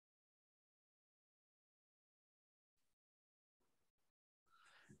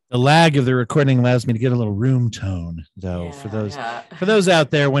The lag of the recording allows me to get a little room tone, though, for those out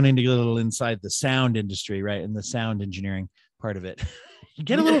there wanting to get a little inside the sound industry, right? And the sound engineering part of it. You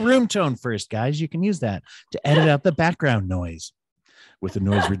get a little room tone first, guys. You can use that to edit out the background noise with the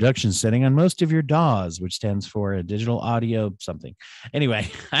noise reduction setting on most of your DAWs, which stands for a digital audio something.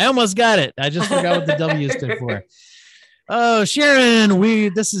 Anyway, I almost got it. I just forgot what the W stood for. Oh, Sharon,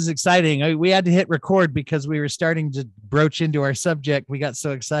 this is exciting. We had to hit record because we were starting to broach into our subject. We got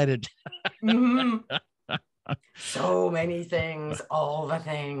so excited. Mm-hmm. So many things, all the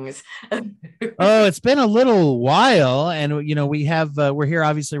things. Oh, it's been a little while. And, we're here.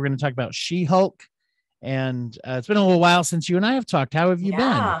 Obviously, we're going to talk about She-Hulk. And it's been a little while since you and I have talked. How have you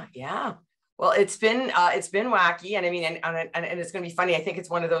been? Yeah. Well, it's been wacky, and I mean, and it's going to be funny. I think it's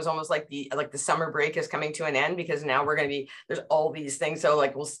one of those almost like the summer break is coming to an end, because now there's all these things. So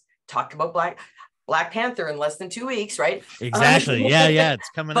like we'll talk about Black Panther in less than 2 weeks, right? Exactly. Yeah, it's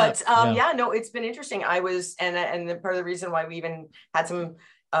coming up. But no, it's been interesting. I was, and the part of the reason why we even had some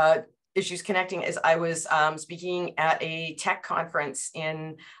issues connecting is I was speaking at a tech conference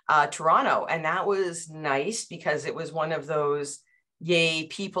in Toronto, and that was nice because it was one of those yay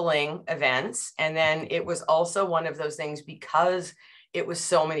peopling events. And then it was also one of those things because it was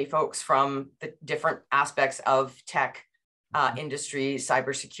so many folks from the different aspects of tech industry,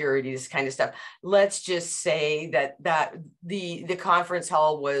 cybersecurity, this kind of stuff. Let's just say that the conference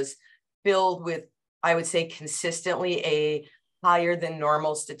hall was filled with, I would say, consistently a higher than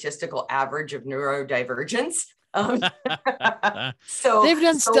normal statistical average of neurodivergence. So they've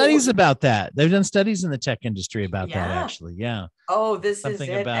done studies about that. They've done studies in the tech industry about that, actually. Yeah. Oh, this is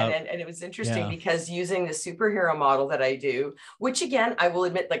it. And it was interesting because using the superhero model that I do, which again, I will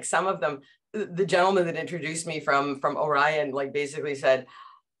admit, like some of them, the gentleman that introduced me from Orion, like basically said,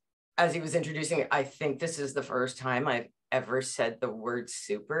 as he was introducing me, I think this is the first time I've ever said the word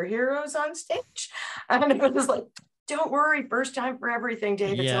superheroes on stage. And it was like, don't worry, first time for everything,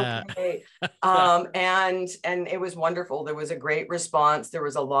 Dave. It's okay. And it was wonderful. There was a great response. There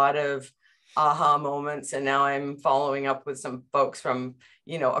was a lot of aha moments. And now I'm following up with some folks from,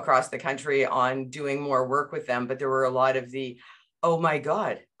 across the country on doing more work with them. But there were a lot of oh my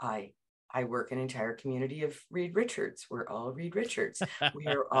God, I work an entire community of Reed Richards. We're all Reed Richards. We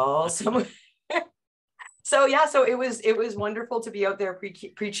are all someone. So it was wonderful to be out there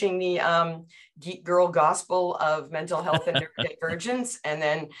preaching the geek girl gospel of mental health and neurodivergence, and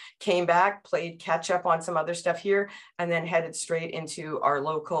then came back, played catch up on some other stuff here, and then headed straight into our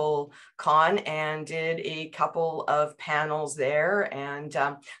local con and did a couple of panels there. And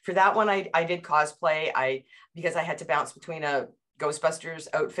for that one, I did cosplay. Because I had to bounce between a Ghostbusters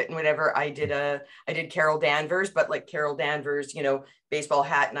outfit and whatever. I did Carol Danvers, but like Carol Danvers, baseball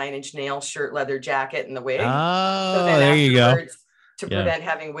hat, 9-inch nail, shirt, leather jacket, and the wig. Oh, so there you go. To prevent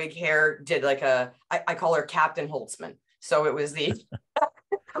having wig hair, did like I call her Captain Holtzman. So it was the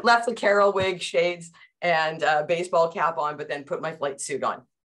left the Carol wig, shades, and baseball cap on, but then put my flight suit on.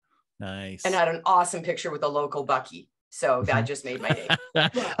 Nice. And had an awesome picture with a local Bucky. So that just made my day.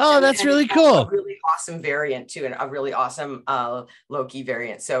 Oh, that's really cool. A really awesome variant too, and a really awesome Loki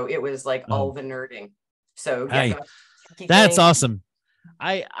variant. So it was like all the nerding. So that's awesome.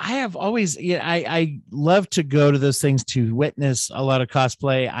 I have always, I love to go to those things to witness a lot of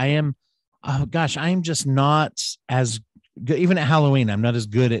cosplay. I am just not as good. Even at Halloween, I'm not as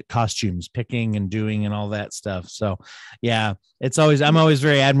good at costumes picking and doing and all that stuff. So yeah, I'm always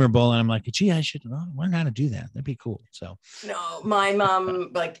very admirable. And I'm like, gee, I should learn how to do that. That'd be cool. So no, my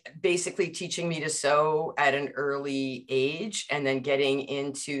mom, like basically teaching me to sew at an early age, and then getting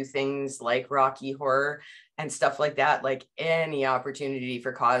into things like Rocky Horror and stuff like that. Like any opportunity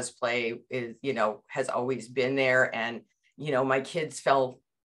for cosplay is, has always been there. And, my kids fell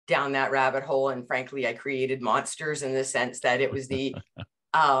down that rabbit hole. And frankly, I created monsters in the sense that it was their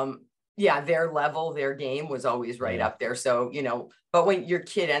level, their game was always right up there. So, but when your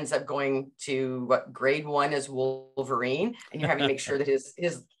kid ends up going to grade 1 as Wolverine, and you're having to make sure that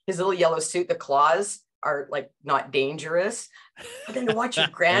his little yellow suit, the claws are like not dangerous, but then to watch your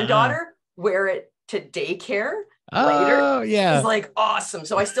granddaughter wear it to daycare later is like awesome.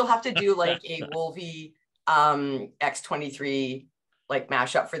 So I still have to do like a Wolvie X-23 like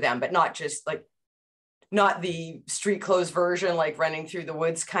mashup for them, but not just like, not the street clothes version, like running through the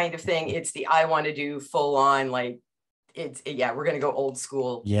woods kind of thing. It's I want to do full on, like we're going to go old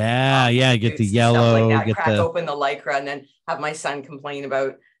school. Get the yellow, like that, crack open the Lycra, and then have my son complain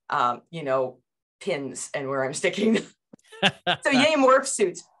about, pins and where I'm sticking. So yay, morph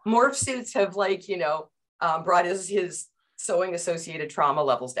suits. Morph suits have brought his sewing associated trauma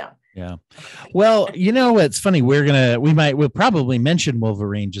levels down. Yeah. Well, it's funny. We'll probably mention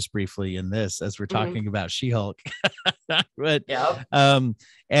Wolverine just briefly in this as we're talking about She-Hulk. But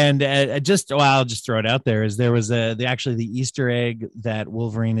and I'll just throw it out there, is there was the Easter egg that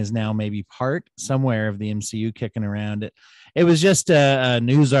Wolverine is now maybe part somewhere of the MCU kicking around. It was just a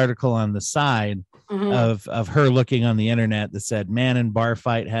news article on the side of her looking on the internet that said man in bar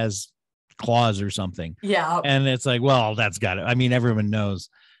fight has claws or something. Yeah. And it's like, well, that's got it. I mean, everyone knows.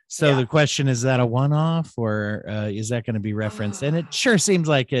 So the question is that a one-off, or is that going to be referenced? And it sure seems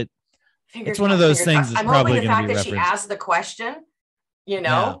like it. It's one of those things that's probably going to be referenced. I'm hoping the fact that she asked the question,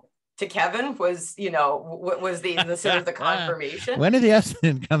 to Kevin was, what was the sort of the confirmation. When are the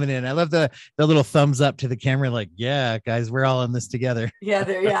estimate coming in? I love the little thumbs up to the camera, like, yeah, guys, we're all in this together.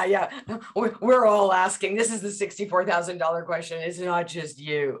 Yeah. We're all asking. This is the $64,000 question. It's not just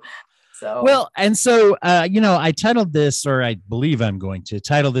you. So. Well, and so, I titled this, or I believe I'm going to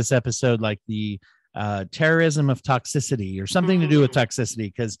title this episode like the terrorism of toxicity, or something to do with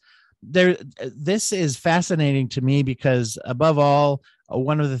toxicity, because this is fascinating to me, because above all,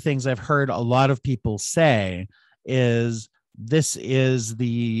 one of the things I've heard a lot of people say is this is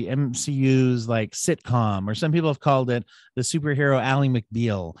the MCU's like sitcom, or some people have called it the superhero Ally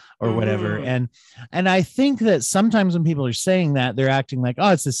McBeal or whatever. And I think that sometimes when people are saying that, they're acting like,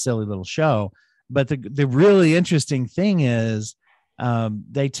 oh, it's this silly little show. But the really interesting thing is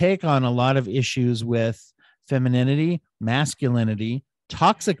they take on a lot of issues with femininity, masculinity,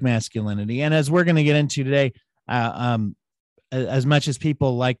 toxic masculinity. And as we're going to get into today, as much as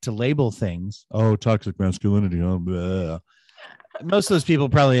people like to label things, toxic masculinity, blah. Most of those people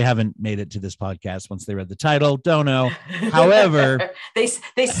probably haven't made it to this podcast once they read the title. Don't know. However,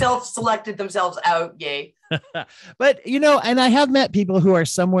 they self-selected themselves out. Yay. But, and I have met people who are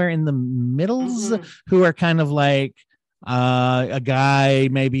somewhere in the middles, who are kind of like a guy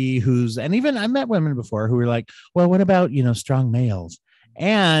maybe and even I met women before who were like, well, what about, strong males?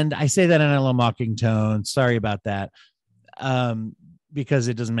 And I say that in a little mocking tone. Sorry about that. Because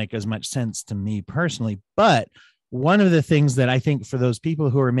it doesn't make as much sense to me personally. But one of the things that I think for those people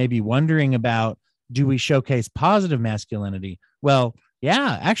who are maybe wondering about, do we showcase positive masculinity? Well,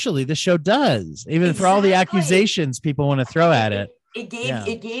 yeah, actually the show does, even for all the accusations people want to throw at it. It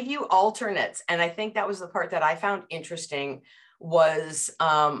gave you alternates. And I think that was the part that I found interesting, was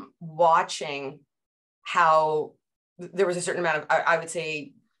watching how there was a certain amount of,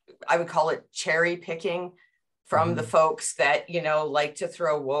 I would call it cherry picking from the folks that, like to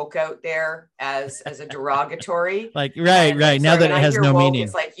throw woke out there as a derogatory. Like, right. Now that it has no woke, meaning.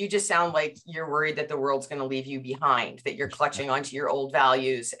 It's like, you just sound like you're worried that the world's going to leave you behind, that you're clutching onto your old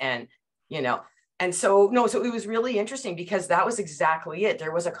values. And, and so it was really interesting, because that was exactly it.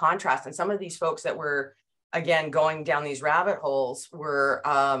 There was a contrast. And some of these folks that were, again, going down these rabbit holes were,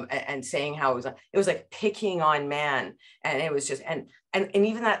 and saying how it was like picking on man. And it was just, and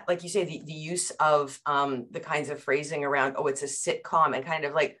even that, like you say, the use of the kinds of phrasing around, it's a sitcom, and kind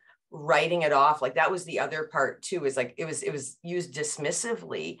of like writing it off. Like that was the other part too, is like, it was used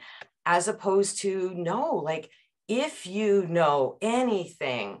dismissively, as opposed to, no, like if you know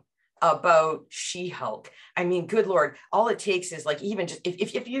anything about She-Hulk, I mean, good Lord, all it takes is like, even just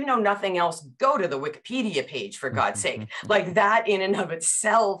if you know nothing else, go to the Wikipedia page, for God's sake. Like that in and of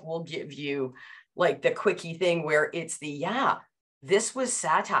itself will give you like the quickie thing where it's this was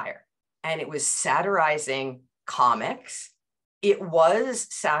satire, and it was satirizing comics. It was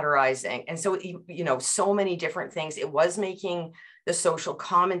satirizing. And so, so many different things. It was making the social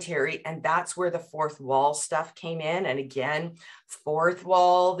commentary, and that's where the fourth wall stuff came in. And again, fourth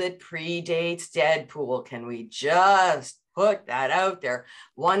wall that predates Deadpool. Can we just put that out there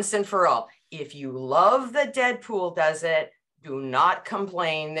once and for all? If you love that Deadpool does it, do not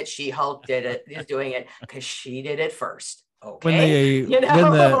complain that She-Hulk is doing it, because she did it first. Okay.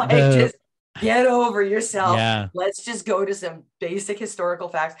 Just get over yourself. Yeah. Let's just go to some basic historical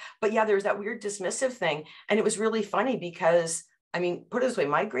facts. But yeah, there's that weird dismissive thing. And it was really funny, because I mean, put it this way,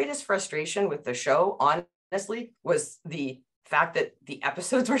 my greatest frustration with the show, honestly, was the fact that the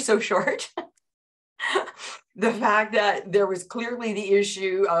episodes were so short. The fact that there was clearly the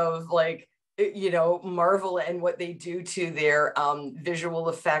issue of like, Marvel and what they do to their visual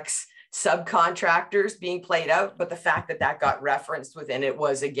effects subcontractors being played out. But the fact that got referenced within it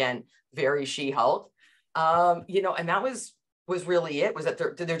was, again, very She-Hulk, and that was really it, was that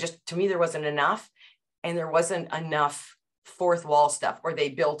there just, to me, there wasn't enough, and there wasn't enough fourth wall stuff, or they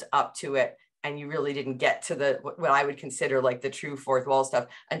built up to it, and you really didn't get to what I would consider like the true fourth wall stuff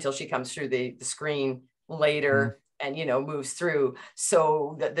until she comes through the screen later. and, you know, moves through.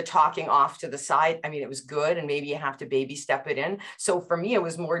 So the talking off to the side, I mean, it was good. And maybe you have to baby step it in. So for me, it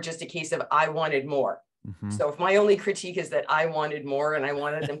was more just a case of, I wanted more. So if my only critique is that I wanted more and I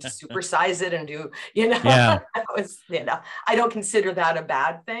wanted them to supersize it and do, you know, that was, you know, I don't consider that a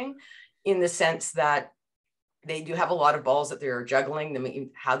bad thing, in the sense that they do have a lot of balls that they're juggling,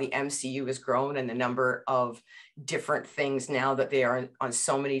 how the MCU has grown and the number of different things now that they are on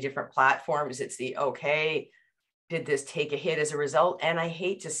so many different platforms. It's the, okay, did this take a hit as a result? And I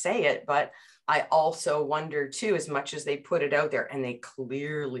hate to say it, but I also wonder too, as much as they put it out there and they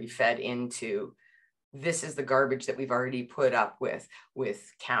clearly fed into, this is the garbage that we've already put up with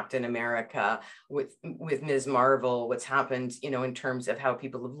Captain America, with Ms. Marvel, what's happened, you know, in terms of how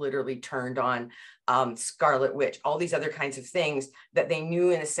people have literally turned on Scarlet Witch, all these other kinds of things that they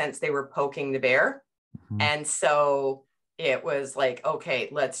knew in a sense they were poking the bear. And so it was like, okay,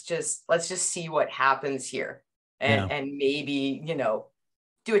 let's just see what happens here. And maybe, you know,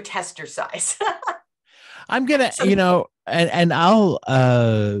 do a tester size. I'm going to, you know, and I'll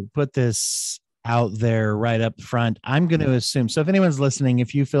put this out there right up front. I'm going to assume, so if anyone's listening,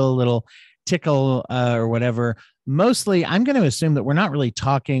 if you feel a little tickle or whatever, mostly I'm going to assume that we're not really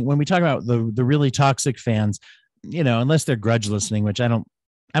talking, when we talk about the really toxic fans, you know, unless they're grudge listening, which I don't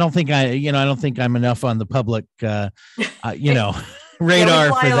think I'm enough on the public, you know,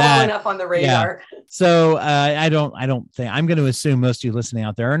 radar for that. Enough on the radar. Yeah. So I don't think, I'm going to assume most of you listening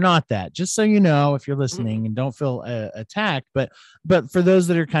out there are not that, just so you know, if you're listening and don't feel attacked, but for those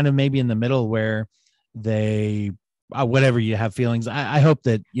that are kind of maybe in the middle where they, whatever you have feelings, I hope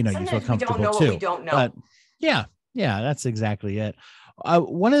that, you know, sometimes you feel comfortable we don't know too. What we don't know. But yeah, that's exactly it.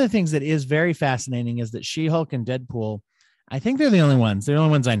 One of the things that is very fascinating is that She-Hulk and Deadpool, I think they're the only ones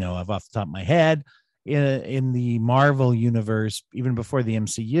I know of off the top of my head in the Marvel universe, even before the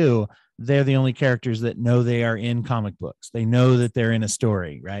MCU. They're the only characters that know they are in comic books. They know that they're in a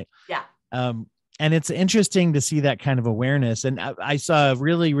story, right? Yeah. And it's interesting to see that kind of awareness. And I saw a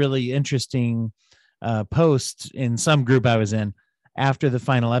really, really interesting post in some group I was in after the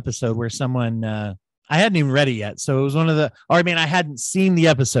final episode where someone, I hadn't even read it yet. So it was I hadn't seen the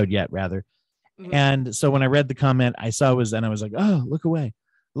episode yet, rather. And so when I read the comment, I was like, oh, look away.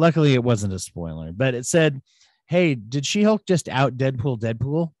 Luckily, it wasn't a spoiler, but it said, hey, did She-Hulk just out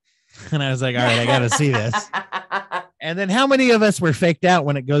Deadpool? And I was like, all right, I got to see this. And then how many of us were faked out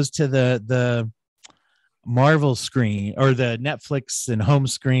when it goes to the Marvel screen or the Netflix and home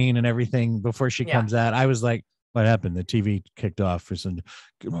screen and everything before she comes out? I was like, what happened? The TV kicked off for some,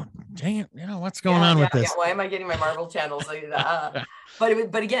 dang it, you know, what's going on with this? Why am I getting my Marvel channels?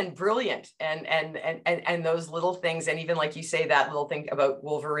 But again, brilliant. And those little things. And even like you say, that little thing about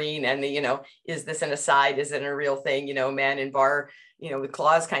Wolverine and the, you know, is this an aside? Is it a real thing? You know, man in bar, you know, with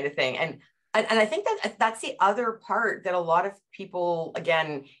claws kind of thing. And I think that's the other part that a lot of people,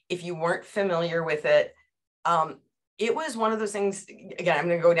 again, if you weren't familiar with it, it was one of those things, again, I'm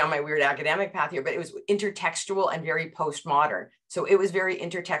going to go down my weird academic path here, but it was intertextual and very postmodern. So it was very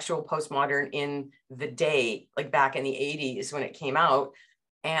intertextual, postmodern in the day, like back in the 80s when it came out.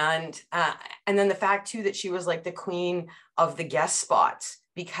 And then the fact too, that she was like the queen of the guest spots,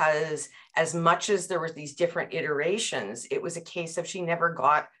 because as much as there was these different iterations, it was a case of she never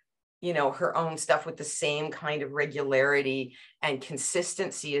got, you know, her own stuff with the same kind of regularity and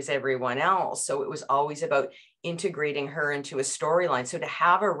consistency as everyone else. So it was always about integrating her into a storyline. So to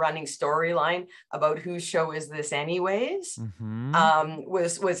have a running storyline about whose show is this anyways,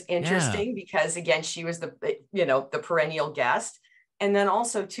 was interesting because again, she was the perennial guest. And then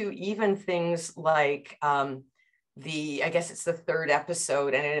also too, even things like I guess it's the third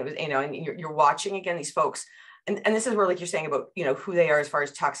episode, and it was, you know, and you're watching again, these folks, and this is where, like you're saying about, you know, who they are as far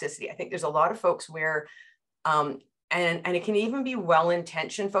as toxicity. I think there's a lot of folks where, and it can even be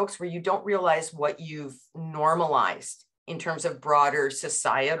well-intentioned folks where you don't realize what you've normalized in terms of broader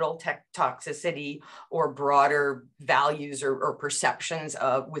societal toxicity or broader values or perceptions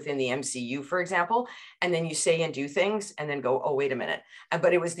of within the MCU, for example. And then you say and do things and then go, oh, wait a minute.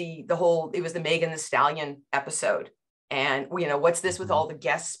 But it was it was the Megan Thee Stallion episode. And, you know, what's this with all the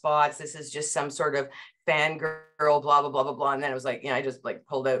guest spots? This is just some sort of fangirl, blah, blah, blah, blah, blah. And then it was like, you know, I just like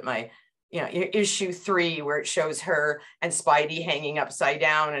pulled out my, you know, issue 3 where it shows her and Spidey hanging upside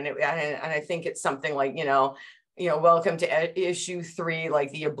down. And I think it's something like, you know, welcome to issue 3,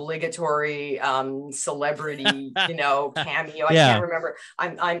 like the obligatory celebrity, you know, cameo. I can't remember.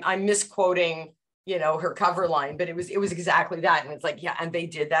 I'm misquoting, you know, her cover line, but it was exactly that. And it's like, yeah, and they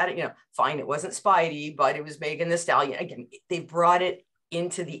did that, you know, fine. It wasn't Spidey, but it was Megan Thee Stallion. Again, they brought it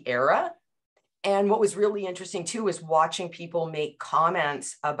into the era. And what was really interesting too, is watching people make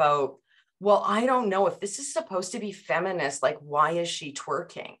comments about well, I don't know if this is supposed to be feminist. Like, why is she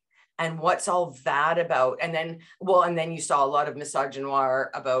twerking? And what's all that about? And then you saw a lot of misogynoir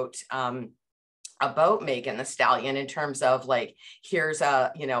about Megan Thee Stallion in terms of like, here's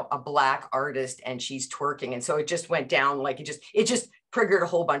a Black artist and she's twerking. And so it just went down, like it just triggered a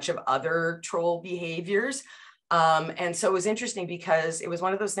whole bunch of other troll behaviors. And so it was interesting because it was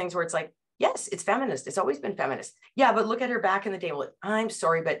one of those things where it's like, yes, it's feminist. It's always been feminist. Yeah, but look at her back in the day. Well, I'm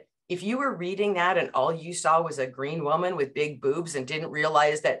sorry, but if you were reading that and all you saw was a green woman with big boobs and didn't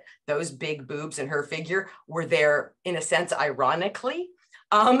realize that those big boobs and her figure were there in a sense, ironically,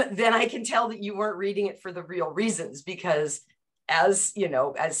 then I can tell that you weren't reading it for the real reasons, because as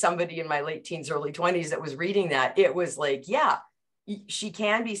somebody in my late teens, early 20s that was reading that, it was like, yeah, she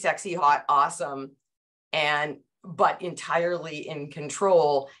can be sexy, hot, awesome, but entirely in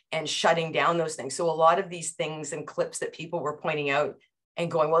control and shutting down those things. So a lot of these things and clips that people were pointing out and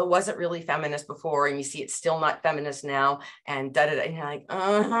going, well, it wasn't really feminist before, and you see it's still not feminist now, and da-da-da. And you're like,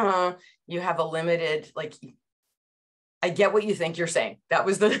 you have a limited, like, I get what you think you're saying. That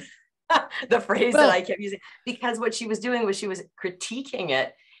was the phrase that I kept using, because what she was doing was she was critiquing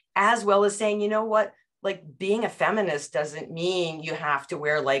it as well as saying, you know what, like, being a feminist doesn't mean you have to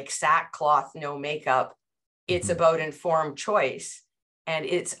wear like sackcloth, no makeup. It's about informed choice. And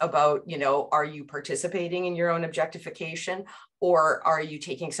it's about, are you participating in your own objectification, or are you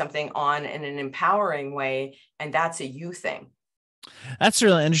taking something on in an empowering way? And that's a you thing. That's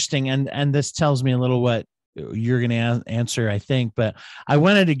really interesting. And this tells me a little what you're going to answer, I think, but I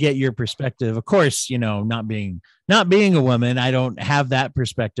wanted to get your perspective. Of course, not being a woman, I don't have that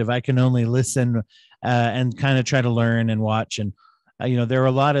perspective. I can only listen and kind of try to learn and watch. And, there were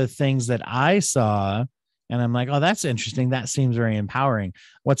a lot of things that I saw and I'm like, oh, that's interesting. That seems very empowering.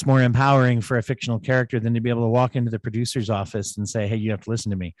 What's more empowering for a fictional character than to be able to walk into the producer's office and say, hey, you have to listen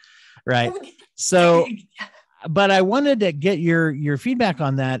to me. Right. So, but I wanted to get your feedback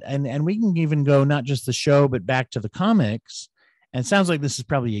on that. And we can even go not just the show, but back to the comics. And it sounds like this is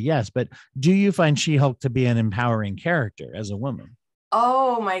probably a yes, but do you find She-Hulk to be an empowering character as a woman?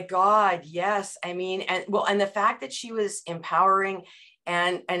 Oh my God. Yes. I mean, and the fact that she was empowering,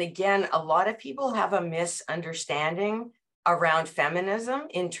 and again, a lot of people have a misunderstanding around feminism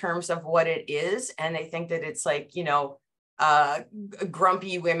in terms of what it is. And they think that it's like,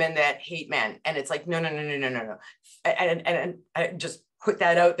 grumpy women that hate men. And it's like, no. And I just put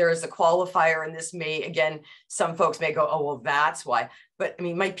that out there as a qualifier. And this may, again, some folks may go, oh, well, that's why. But I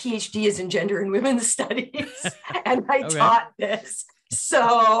mean, my PhD is in gender and women's studies, and I taught this.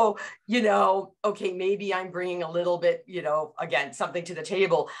 So, okay, maybe I'm bringing a little bit, again, something to the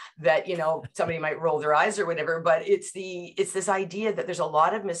table that, somebody might roll their eyes or whatever, but it's this idea that there's a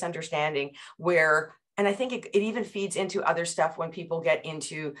lot of misunderstanding where, and I think it even feeds into other stuff when people get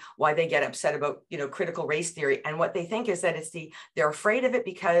into why they get upset about, critical race theory. And what they think is that they're afraid of it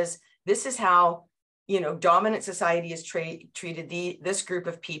because this is how, dominant society has treated this group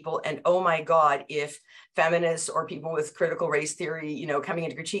of people. And oh my God, if feminists or people with critical race theory, coming in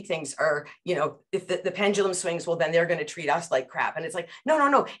to critique things are, if the pendulum swings, well, then they're going to treat us like crap. And it's like,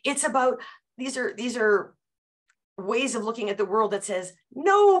 no. It's about, these are ways of looking at the world that says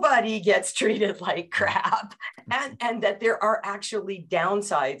nobody gets treated like crap, and that there are actually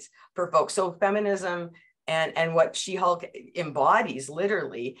downsides for folks. So feminism and what She-Hulk embodies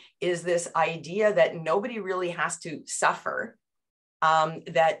literally is this idea that nobody really has to suffer,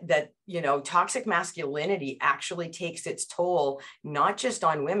 that toxic masculinity actually takes its toll, not just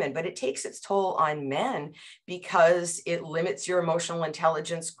on women, but it takes its toll on men because it limits your emotional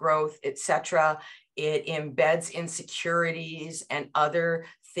intelligence growth, etc. It embeds insecurities and other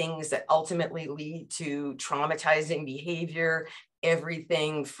things that ultimately lead to traumatizing behavior,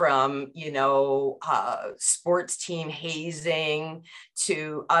 everything from, sports team hazing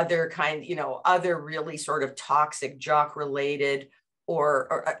to other other really sort of toxic jock related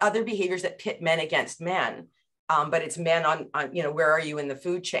or other behaviors that pit men against men. But it's men on, where are you in the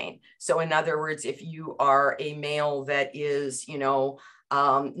food chain? So in other words, if you are a male that is,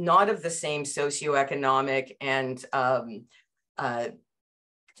 not of the same socioeconomic and,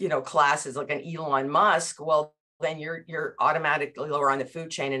 classes like an Elon Musk, well, then you're automatically lower on the food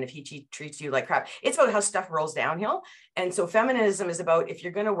chain. And if he treats you like crap, it's about how stuff rolls downhill. And so feminism is about, if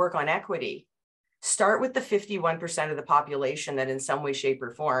you're going to work on equity, start with the 51% of the population that in some way, shape, or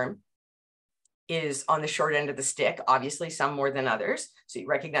form is on the short end of the stick, obviously some more than others. So you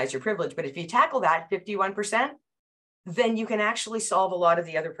recognize your privilege. But if you tackle that 51%, then you can actually solve a lot of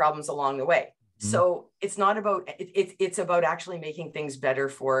the other problems along the way. Mm-hmm. So it's not about, it's about actually making things better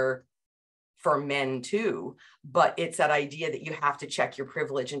for for men too, but it's that idea that you have to check your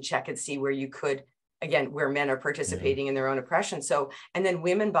privilege and check and see where you could, again, where men are participating in their own oppression. So, and then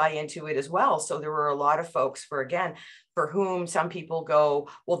women buy into it as well. So there were a lot of folks for whom some people go,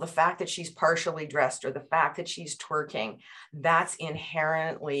 well, the fact that she's partially dressed or the fact that she's twerking, that's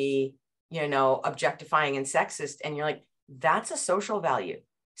inherently, objectifying and sexist. And you're like, that's a social value.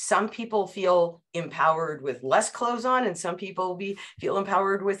 Some people feel empowered with less clothes on, and some people feel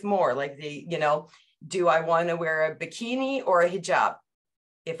empowered with more. Like do I want to wear a bikini or a hijab?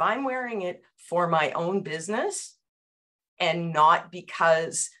 If I'm wearing it for my own business and not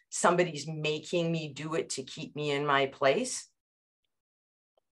because somebody's making me do it to keep me in my place,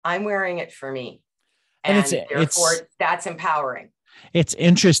 I'm wearing it for me. And therefore, that's empowering. It's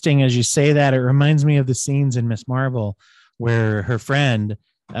interesting as you say that. It reminds me of the scenes in Miss Marvel where her friend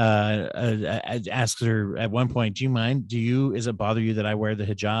asks her at one point, do you mind? Is it bother you that I wear the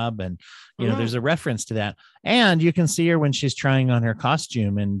hijab? And, there's a reference to that. And you can see her when she's trying on her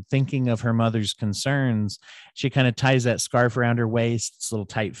costume and thinking of her mother's concerns. She kind of ties that scarf around her waist. It's a little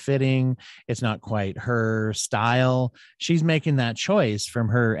tight fitting. It's not quite her style. She's making that choice from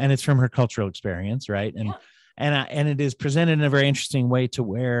her, and it's from her cultural experience. Right. And it is presented in a very interesting way to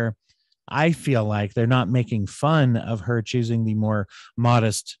where I feel like they're not making fun of her choosing the more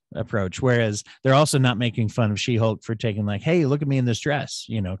modest approach, whereas they're also not making fun of She-Hulk for taking like, hey, look at me in this dress,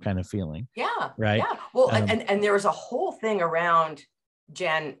 kind of feeling. Yeah. Right. Yeah. Well, and there was a whole thing around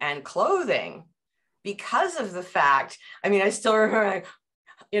Jen and clothing because of the fact, I still remember,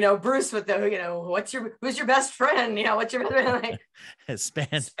 Bruce with the, who's your best friend? What's your best friend? Like,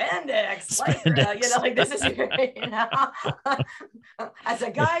 spandex, lycra, like this is, as a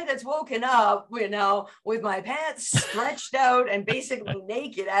guy that's woken up, with my pants stretched out and basically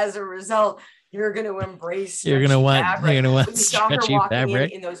naked as a result, you're going to embrace you're going to want stretchy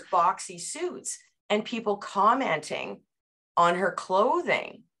fabric in those boxy suits and people commenting on her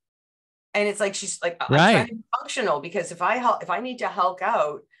clothing. And it's like, she's like, I'm trying to be functional, because if I need to Hulk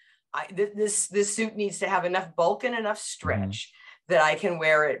out, this suit needs to have enough bulk and enough stretch that I can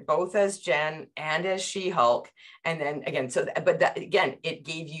wear it both as Jen and as She-Hulk. And then again, it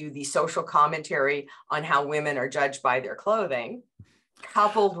gave you the social commentary on how women are judged by their clothing,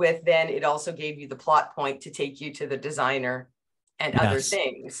 coupled with then it also gave you the plot point to take you to the designer and other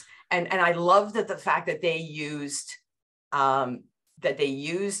things. And I love that the fact that they used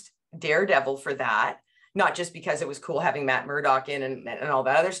Daredevil for that, not just because it was cool having Matt Murdock in and all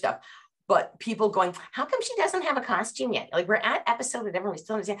that other stuff, but people going, how come she doesn't have a costume yet? Like, we're at episode 11, we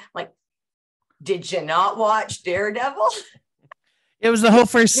still understand. Like, did you not watch Daredevil? It was the whole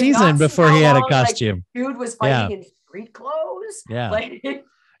first season before he had a costume. Like, dude was fighting in street clothes. Yeah.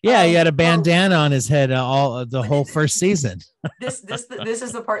 He had a bandana on his head the whole first season. This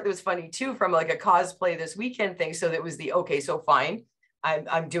is the part that was funny too, from like a cosplay this weekend thing. So that was so fine.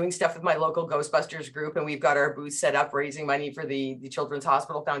 I'm doing stuff with my local Ghostbusters group, and we've got our booth set up raising money for the Children's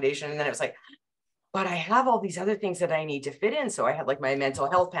Hospital Foundation. And then it was like, but I have all these other things that I need to fit in. So I had like my mental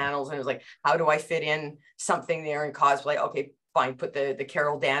health panels, and it was like, how do I fit in something there in cosplay? Okay, fine, put the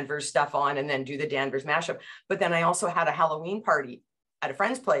Carol Danvers stuff on and then do the Danvers mashup. But then I also had a Halloween party at a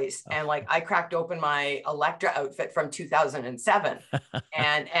friend's place, and like I cracked open my Elektra outfit from 2007.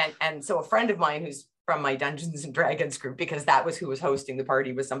 and so a friend of mine who's from my Dungeons and Dragons group, because that was who was hosting the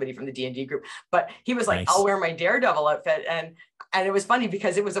party, was somebody from the D&D group, but he was like, nice. I'll wear my Daredevil outfit. And it was funny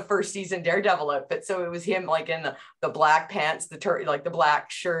because it was a first season Daredevil outfit. So it was him like in the black pants, the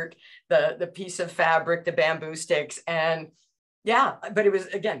black shirt, the piece of fabric, the bamboo sticks. And yeah, but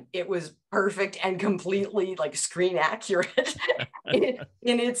it was perfect and completely like screen accurate in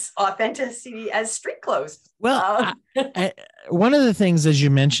its authenticity as street clothes. Well, one of the things, as you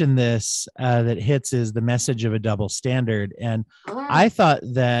mentioned this, that hits is the message of a double standard. And I thought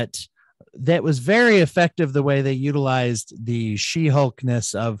that was very effective, the way they utilized the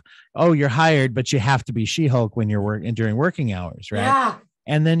She-Hulkness of, oh, you're hired, but you have to be She-Hulk when you're working during working hours, right? Yeah.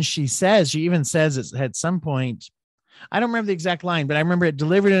 And then she even says at some point, I don't remember the exact line, but I remember it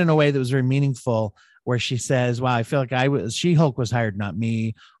delivered in a way that was very meaningful, where she says, wow, I feel like She-Hulk was hired, not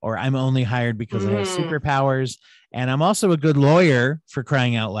me, or I'm only hired because I have superpowers. And I'm also a good lawyer, for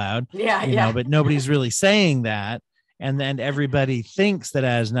crying out loud. Yeah. But nobody's really saying that. And then everybody thinks that it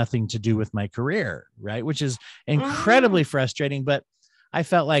has nothing to do with my career, right? Which is incredibly frustrating. But I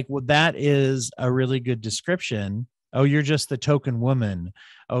felt like, well, that is a really good description. Oh, you're just the token woman.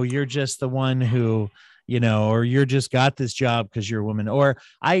 Oh, you're just the one who, or you're just got this job because you're a woman. Or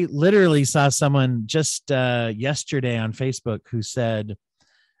I literally saw someone just yesterday on Facebook who said,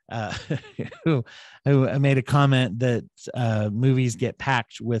 uh, who who made a comment that movies get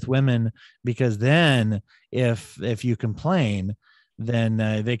packed with women because then if you complain, then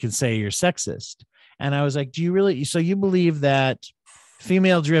they can say you're sexist. And I was like, do you really? So you believe that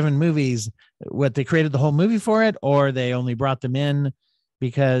female-driven movies, what they created the whole movie for it, or they only brought them in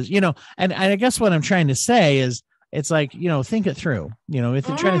because, and I guess what I'm trying to say is it's like, think it through, if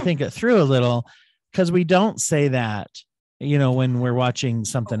you try to think it through a little, because we don't say that, when we're watching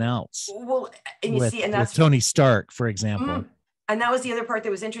something else. Well, and you with, see, and that's with Tony Stark, for example. And that was the other part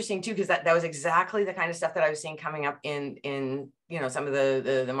that was interesting too, because that was exactly the kind of stuff that I was seeing coming up in some of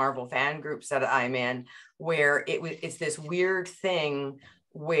the Marvel fan groups that I'm in, where it's this weird thing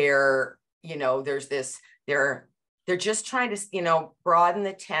where there's this they're just trying to broaden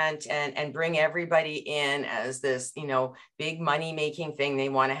the tent and bring everybody in as this big money making thing. They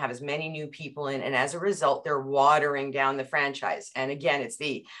want to have as many new people in, and as a result they're watering down the franchise. And again, it's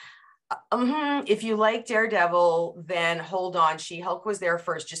the if you like Daredevil, then hold on, She-Hulk was there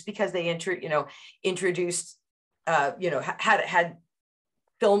first. Just because they introduced had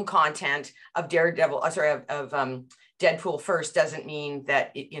film content of Daredevil, of Deadpool first, doesn't mean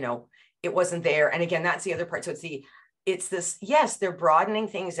that it wasn't there. And again, that's the other part. So it's this, yes, they're broadening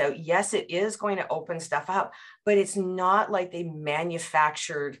things out. Yes, it is going to open stuff up, but it's not like they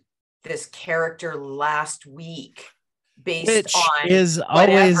manufactured this character last week based on is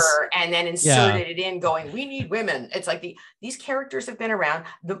whatever, always, and then inserted it in going, we need women. It's like these characters have been around.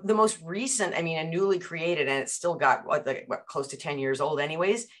 The most recent, and newly created, and it's still got what close to 10 years old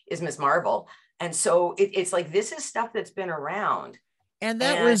anyways, is Miss Marvel. And so it's like, this is stuff that's been around. And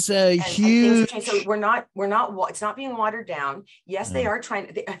that was a huge. So it's not being watered down. Yes, they are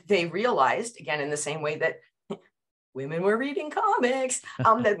trying. They realized, again, in the same way that women were reading comics,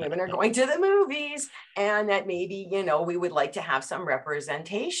 that women are going to the movies, and that maybe we would like to have some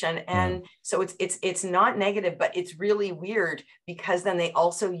representation. And so it's not negative, but it's really weird, because then they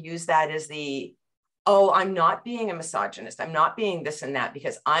also use that as I'm not being a misogynist, I'm not being this and that,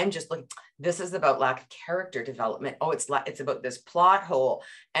 because I'm just like, this is about lack of character development. It's about this plot hole.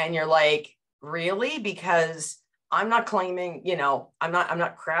 And you're like, really? Because I'm not claiming, I'm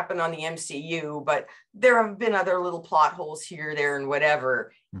not crapping on the MCU, but there have been other little plot holes here, there, and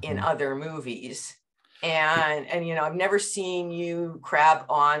whatever in other movies. And I've never seen you crap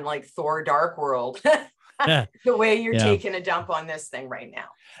on like Thor Dark World the way you're taking a dump on this thing right now.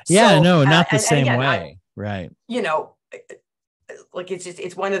 Not the same way. Right. Like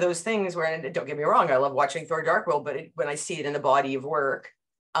it's one of those things where, and don't get me wrong, I love watching Thor Dark World, but when I see it in the body of work,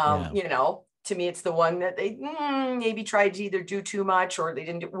 to me, it's the one that they maybe tried to either do too much, or they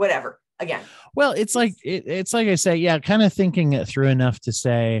didn't do whatever. Again, well, it's like I say, kind of thinking it through enough to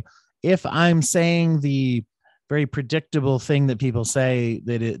say, if I'm saying the very predictable thing that people say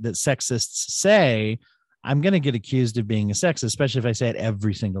that sexists say, I'm going to get accused of being a sexist, especially if I say it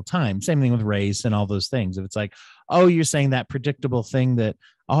every single time. Same thing with race and all those things. If it's like, oh, you're saying that predictable thing that,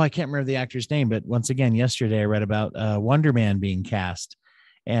 I can't remember the actor's name, but once again, yesterday I read about Wonder Man being cast.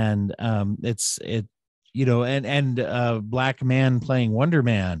 And black man playing Wonder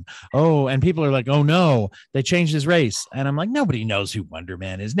Man. And people are like, oh no, they changed his race. And I'm like, nobody knows who Wonder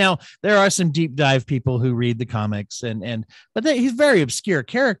Man is. Now, there are some deep dive people who read the comics but he's a very obscure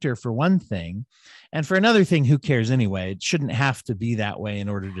character for one thing. And for another thing, who cares anyway? It shouldn't have to be that way in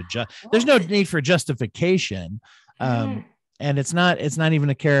order to there's no need for justification. And it's not even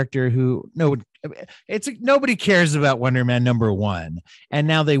a character nobody cares about Wonder Man #1. And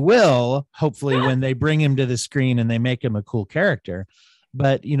now they will, hopefully, when they bring him to the screen and they make him a cool character.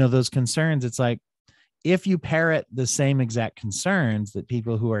 But, those concerns, it's like, if you parrot the same exact concerns that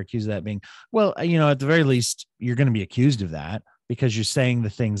people who are accused of that being, well, at the very least, you're going to be accused of that because you're saying the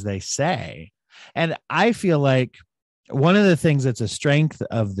things they say. And I feel like one of the things that's a strength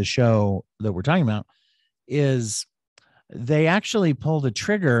of the show that we're talking about is they actually pulled a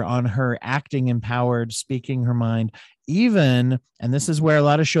trigger on her acting empowered, speaking her mind, even, and this is where a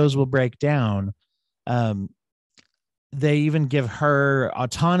lot of shows will break down. They even give her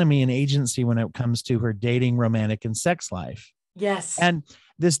autonomy and agency when it comes to her dating, romantic, and sex life. Yes. And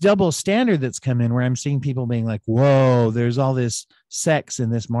this double standard that's come in where I'm seeing people being like, whoa, there's all this sex in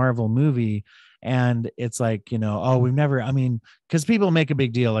this Marvel movie. And it's like, we've never, because people make a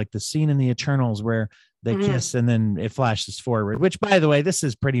big deal, like the scene in the Eternals where they kiss and then it flashes forward, which, by the way, this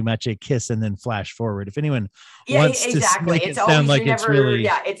is pretty much a kiss and then flash forward. If anyone wants to make it sound like it's really,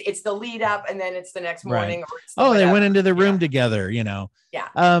 it's the lead up and then it's the next morning. Right. Or they went into the room together, Yeah.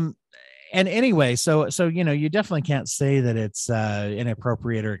 And anyway, so you definitely can't say that it's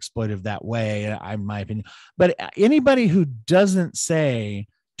inappropriate or exploitive that way, in my opinion. But anybody who doesn't say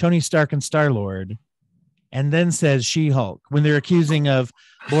Tony Stark and Star-Lord, and then says She-Hulk when they're accusing of,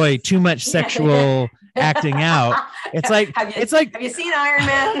 boy, too much sexual acting out. It's like, have you seen Iron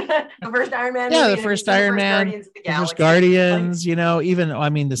Man? The first Iron Man yeah, movie? the first Iron Man, the first Guardians, like, even,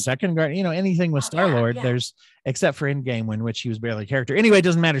 I mean, the second Guardian, anything with Star-Lord, there's, except for Endgame, in which he was barely a character. Anyway, it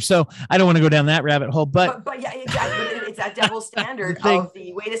doesn't matter. So I don't want to go down that rabbit hole, but yeah, exactly. It's that double standard of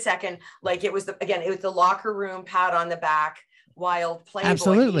the, wait a second, like it was the locker room pat on the back, wild playboy.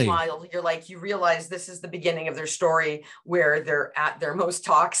 Absolutely. Meanwhile, you're like, you realize this is the beginning of their story where they're at their most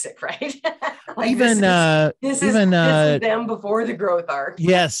toxic, right? Like this is them before the growth arc.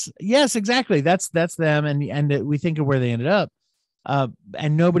 Yes, exactly. That's them, and we think of where they ended up,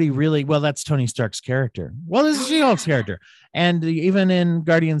 and nobody really. Well, that's Tony Stark's character. Well, this is She-Hulk's character, and even in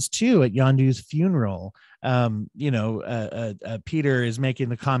Guardians 2 at Yondu's funeral, Peter is making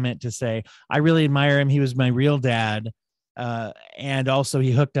the comment to say, "I really admire him. He was my real dad." And also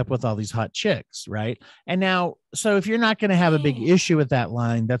he hooked up with all these hot chicks, right? And now, so if you're not going to have a big issue with that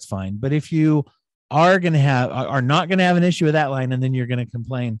line, that's fine. But if you are not going to have an issue with that line, and then you're going to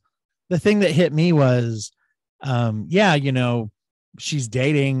complain, the thing that hit me was, she's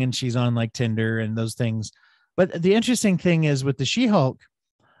dating and she's on like Tinder and those things. But the interesting thing is with the She-Hulk,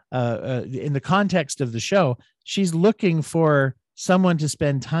 in the context of the show, she's looking for someone to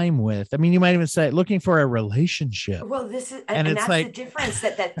spend time with. I mean, you might even say looking for a relationship. Well, this is, and that's like the difference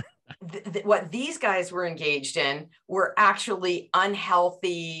that what these guys were engaged in were actually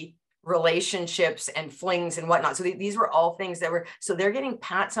unhealthy relationships and flings and whatnot. So these were all things that were, so they're getting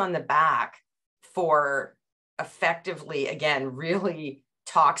pats on the back for effectively, again, really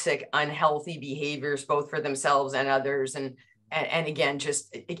toxic, unhealthy behaviors, both for themselves and others. And again,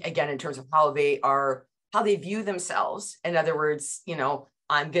 just again, in terms of how they view themselves. In other words,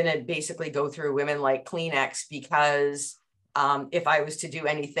 I'm going to basically go through women like Kleenex because if I was to do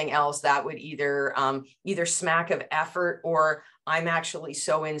anything else, that would either smack of effort, or I'm actually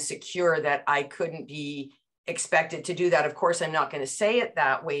so insecure that I couldn't be expected to do that. Of course, I'm not going to say it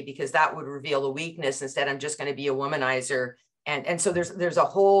that way because that would reveal a weakness. Instead, I'm just going to be a womanizer. And so there's a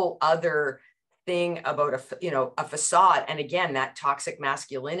whole other thing about a facade. And again, that toxic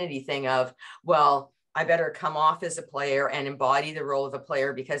masculinity thing of, well, I better come off as a player and embody the role of a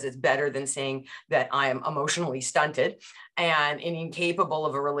player because it's better than saying that I am emotionally stunted and incapable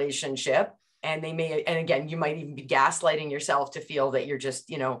of a relationship. And again, you might even be gaslighting yourself to feel that you're just,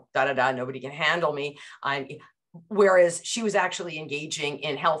 nobody can handle me. Whereas she was actually engaging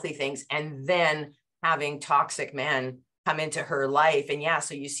in healthy things and then having toxic men come into her life. And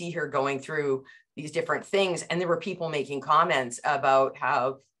so you see her going through these different things. And there were people making comments about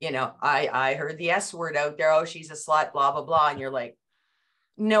how, I heard the S word out there. Oh, she's a slut, blah, blah, blah. And you're like,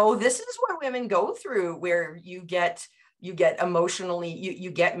 no, this is what women go through, where you get emotionally, you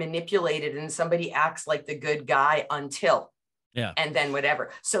get manipulated and somebody acts like the good guy until, and then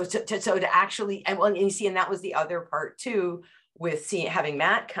whatever. So to actually, and you see, and that was the other part too, with having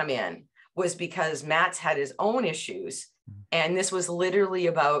Matt come in, was because Matt's had his own issues. And this was literally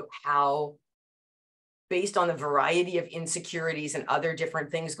about how, based on the variety of insecurities and other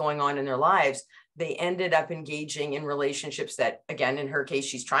different things going on in their lives, they ended up engaging in relationships that, again, in her case,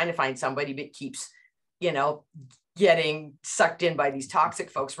 she's trying to find somebody, but keeps, getting sucked in by these toxic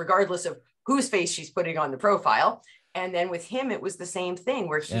folks, regardless of whose face she's putting on the profile. And then with him, it was the same thing,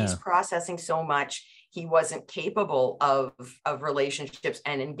 where he's processing so much, he wasn't capable of relationships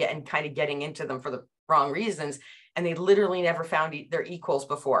and kind of getting into them for the wrong reasons. And they literally never found their equals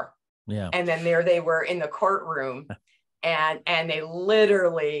before. Yeah. And then there they were in the courtroom and they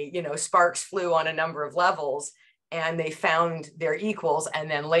literally, sparks flew on a number of levels and they found their equals. And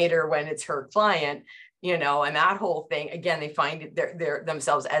then later when it's her client, and that whole thing, again, they find their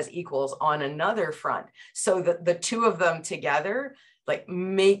themselves as equals on another front. So the two of them together, like,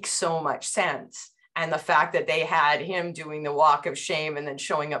 make so much sense. And the fact that they had him doing the walk of shame and then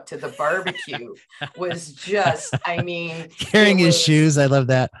showing up to the barbecue was just, carrying his shoes. I love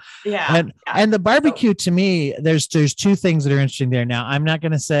that. Yeah. And the barbecue, to me, there's two things that are interesting there. Now, I'm not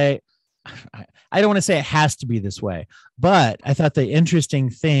going to say, I don't want to say it has to be this way, but I thought the interesting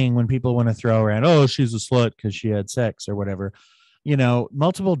thing when people want to throw around, oh, she's a slut because she had sex or whatever,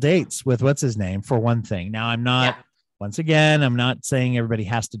 multiple dates with what's his name, for one thing. Now, once again, I'm not saying everybody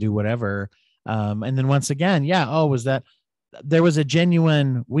has to do whatever. And then once again, was that there was a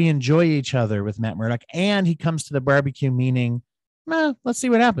genuine, we enjoy each other with Matt Murdock, and he comes to the barbecue meaning, let's see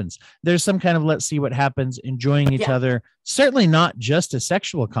what happens. There's some kind of, let's see what happens, enjoying each other. Certainly not just a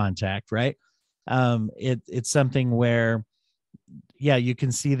sexual contact, right? It's something where, you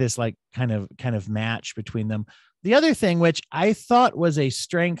can see this like kind of match between them. the other thing, which I thought was a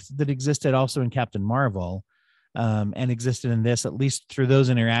strength that existed also in Captain Marvel, and existed in this, at least through those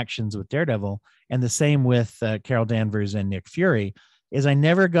interactions with Daredevil, and the same with Carol Danvers and Nick Fury, is I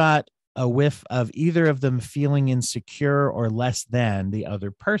never got a whiff of either of them feeling insecure or less than the other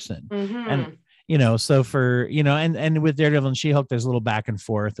person. And, so for, and with Daredevil and She-Hulk, there's a little back and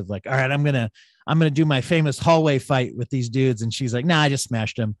forth of like, all right, I'm going to do my famous hallway fight with these dudes. And she's like, nah, I just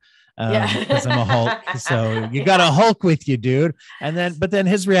smashed him. Because I'm a Hulk. So you got a Hulk with you, dude. But then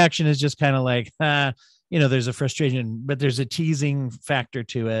his reaction is just kind of like, there's a frustration, but there's a teasing factor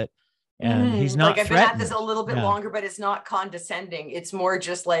to it. And he's not like, I've been at this a little bit longer, but it's not condescending. It's more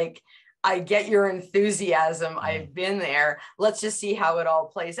just like, I get your enthusiasm. I've been there. Let's just see how it all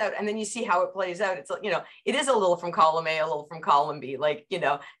plays out. And then you see how it plays out. It's, it is a little from column A, a little from column B. Like,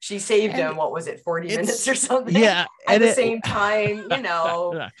 she saved him, what was it, 40 minutes or something? Yeah. At the same time,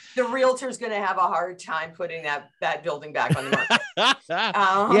 the realtor's going to have a hard time putting that building back on the market.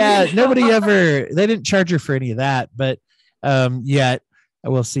 They didn't charge her for any of that, but yet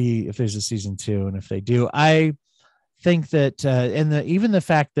we'll see if there's a season 2. And if they do, I think that even the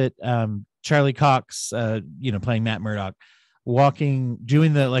fact that Charlie Cox, playing Matt Murdock,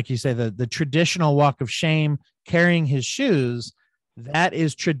 doing the, like you say, the traditional walk of shame, carrying his shoes, that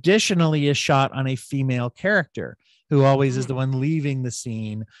is traditionally a shot on a female character who always is the one leaving the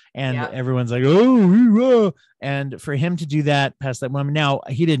scene, and everyone's like, oh, and for him to do that past that woman. Now,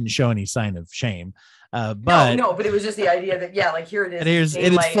 he didn't show any sign of shame. But but it was just the idea that like, here it is.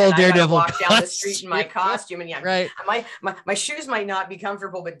 It is full Daredevil. Walk down the street in my costume, and right. My shoes might not be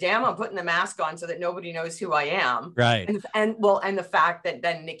comfortable, but damn, I'm putting the mask on so that nobody knows who I am. Right. And the fact that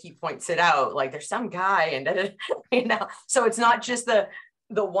then Nikki points it out, like there's some guy, and so it's not just the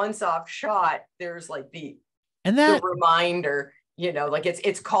once-off shot. There's like the reminder, like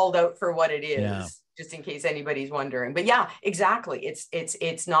it's called out for what it is, just in case anybody's wondering. But yeah, exactly.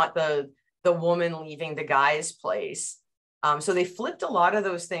 It's not the woman leaving the guy's place. So they flipped a lot of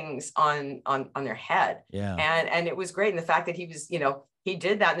those things on their head. Yeah. And it was great. And the fact that he was, he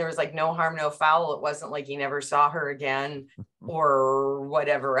did that and there was like no harm, no foul. It wasn't like he never saw her again or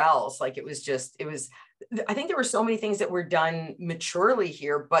whatever else. Like I think there were so many things that were done maturely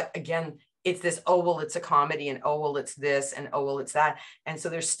here, but again, it's this, oh, well, it's a comedy, and oh, well, it's this, and oh, well, it's that. And so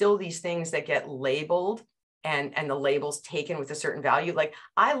there's still these things that get labeled and the labels taken with a certain value. Like,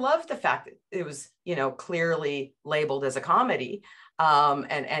 I love the fact that it was, clearly labeled as a comedy.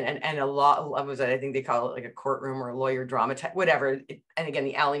 And a lot of was, I think they call it like a courtroom or a lawyer drama type, whatever. And again,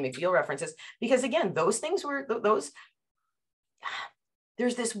 the Ally McBeal references, because again, those things were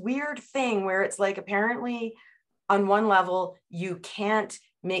there's this weird thing where it's like, apparently on one level, you can't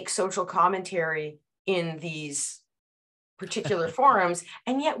make social commentary in these particular forums.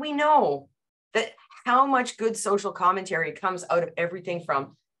 And yet we know that how much good social commentary comes out of everything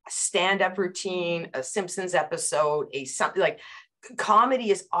from a stand-up routine, a Simpsons episode, something like comedy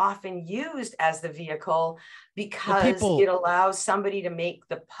is often used as the vehicle because it allows somebody to make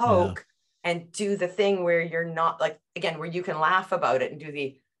the poke and do the thing where you're not like, again, where you can laugh about it and do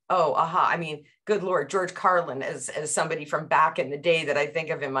the, oh, aha. I mean, good Lord, George Carlin as somebody from back in the day that I think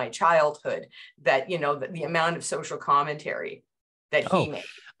of in my childhood, that, the amount of social commentary that he made.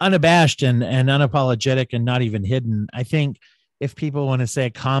 Unabashed and unapologetic and not even hidden. I think if people want to say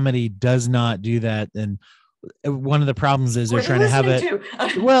comedy does not do that, then one of the problems is they're trying to have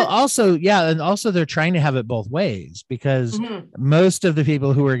it. Well, also, and also they're trying to have it both ways, because most of the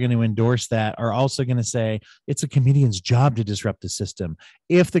people who are going to endorse that are also going to say it's a comedian's job to disrupt the system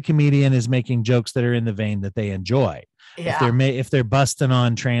if the comedian is making jokes that are in the vein that they enjoy. Yeah. If they're busting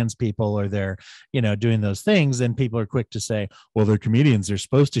on trans people or they're, doing those things, then people are quick to say, well, they're comedians, they're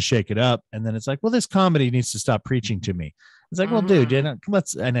supposed to shake it up. And then it's like, well, this comedy needs to stop preaching to me. It's like, well, dude,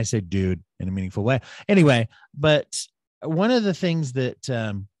 and I say dude in a meaningful way. Anyway, but one of the things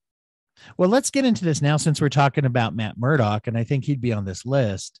that, let's get into this now, since we're talking about Matt Murdock, and I think he'd be on this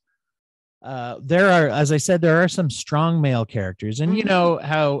list. There are, as I said, there are some strong male characters, and you know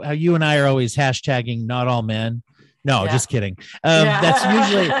how you and I are always hashtagging not all men. No, just kidding. That's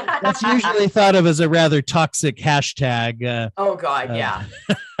usually thought of as a rather toxic hashtag. Oh God, yeah.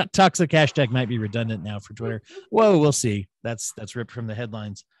 Toxic hashtag might be redundant now for Twitter. Whoa, we'll see. That's ripped from the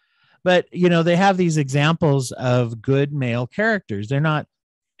headlines. But they have these examples of good male characters. They're not,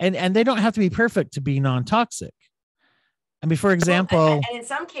 and they don't have to be perfect to be non-toxic. I mean, for example, and in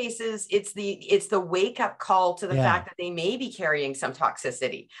some cases, it's the wake up call to the fact that they may be carrying some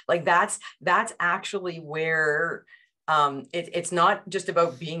toxicity. Like that's actually where it's not just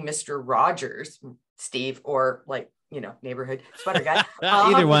about being Mr. Rogers, Steve, or like, neighborhood sweater guy.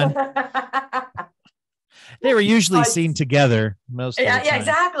 Either one. They were usually seen together most of the time. Yeah,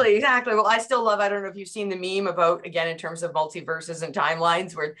 exactly. Well, I still love, I don't know if you've seen the meme about, again, in terms of multiverses and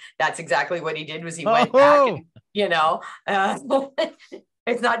timelines, where that's exactly what he did, was he went back and,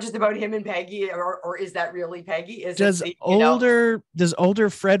 it's not just about him and Peggy, or is that really Peggy? Does older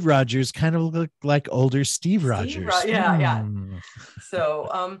Fred Rogers kind of look like older Steve Rogers? Yeah.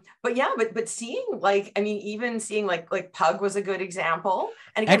 So, but seeing, like, I mean, even seeing like Pug was a good example.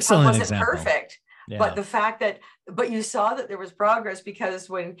 And again, excellent Pug wasn't example. perfect. Yeah. But the fact that, you saw that there was progress, because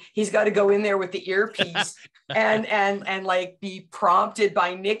when he's got to go in there with the earpiece and like be prompted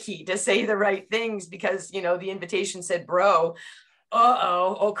by Nikki to say the right things, because, the invitation said, bro,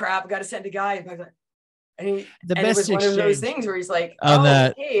 oh crap, I got to send a guy. And it was one of those things where he's like,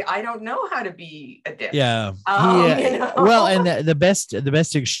 hey, I don't know how to be a dick. Yeah. Well, and the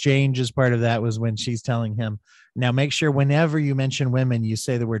best exchange as part of that was when she's telling him, now make sure whenever you mention women, you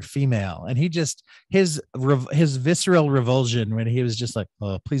say the word female. And he just, his visceral revulsion when he was just like,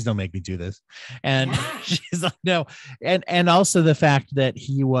 oh, please don't make me do this. And she's like, no. And also the fact that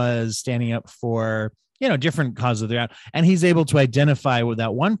he was standing up for, different causes of their own. And he's able to identify with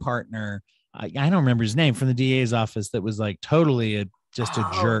that one partner. I don't remember his name, from the DA's office, that was like totally just a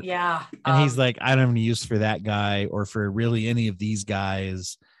jerk. Yeah. And he's like, I don't have any use for that guy or for really any of these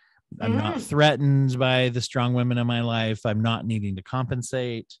guys. I'm not threatened by the strong women in my life. I'm not needing to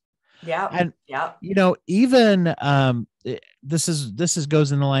compensate. Yeah. And, even this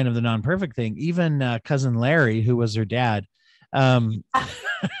goes in the line of the non-perfect thing. Even cousin Larry, who was her dad. Oh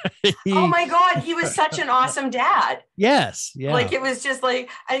my God, he was such an awesome dad. Yes. Yeah. Like, it was just like,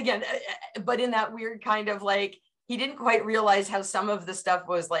 again, but in that weird kind of like, he didn't quite realize how some of the stuff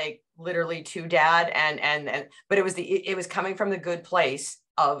was like literally to dad, and but it was coming from the good place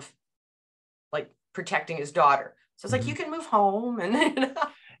of like protecting his daughter. So it's like, you can move home, and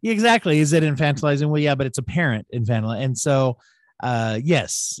exactly. Is it infantilizing? Well, yeah, but it's apparent infantilizing. And so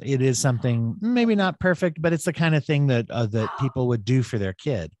yes, it is something maybe not perfect, but it's the kind of thing that people would do for their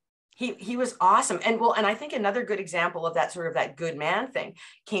kid. He was awesome. And I think another good example of that sort of that good man thing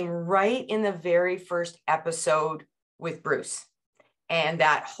came right in the very first episode with Bruce. And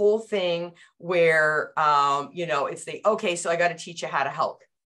that whole thing where, it's so I got to teach you how to help.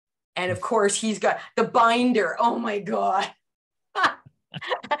 And of course he's got the binder. Oh my God. And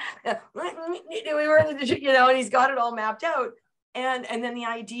he's got it all mapped out. And then the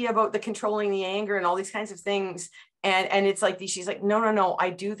idea about the controlling the anger and all these kinds of things. And it's like, she's like, no,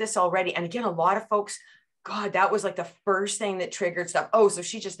 I do this already. And again, a lot of folks, God, that was like the first thing that triggered stuff. Oh, so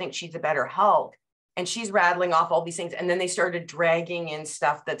she just thinks she's a better Hulk. And she's rattling off all these things. And then they started dragging in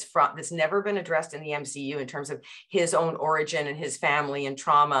stuff that's never been addressed in the MCU in terms of his own origin and his family and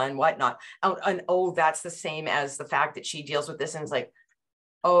trauma and whatnot. And that's the same as the fact that she deals with this. And it's like,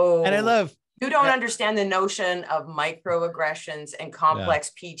 oh, and I love, you don't understand the notion of microaggressions and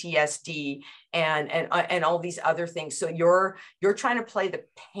complex PTSD and all these other things. So you're trying to play the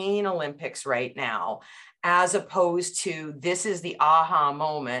pain Olympics right now, as opposed to, this is the aha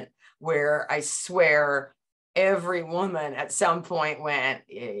moment where I swear every woman at some point went,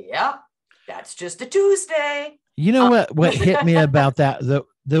 yep, that's just a Tuesday. You know what hit me about that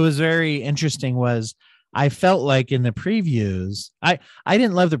was very interesting was, I felt like in the previews, I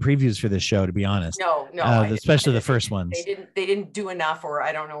didn't love the previews for this show, to be honest. No, especially the first ones. They didn't do enough, or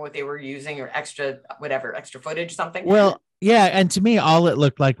I don't know what they were using, or extra footage, something. Well, yeah, and to me, all it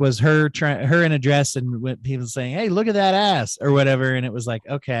looked like was her in a dress, and people saying, "Hey, look at that ass," or whatever, and it was like,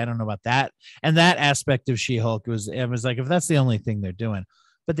 okay, I don't know about that. And that aspect of She-Hulk was like, if that's the only thing they're doing.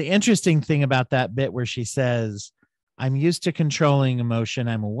 But the interesting thing about that bit where she says, "I'm used to controlling emotion.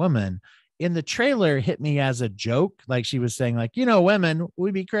 I'm a woman." In the trailer, hit me as a joke, like she was saying, like, women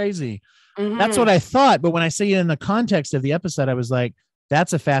would be crazy. Mm-hmm. That's what I thought. But when I see it in the context of the episode, I was like,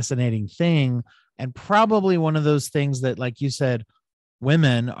 that's a fascinating thing. And probably one of those things that, like you said,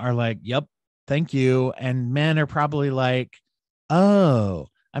 women are like, yep, thank you. And men are probably like, oh,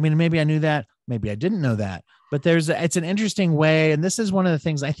 I mean, maybe I knew that. Maybe I didn't know that. But it's an interesting way. And this is one of the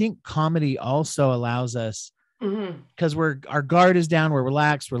things I think comedy also allows us, because our guard is down, we're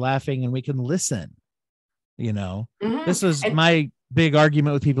relaxed, we're laughing, and we can listen. This was my big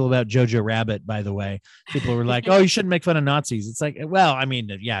argument with people about Jojo Rabbit, by the way. People were like, oh, you shouldn't make fun of Nazis. It's like, well, I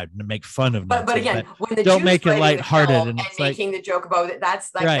mean, yeah, make fun of Nazis, but again, when the don't Jews make it lighthearted and it's making the joke about it, that's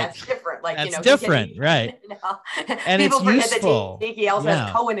like, right. That's different. Like, that's different, right? And people forget useful. That Jakey also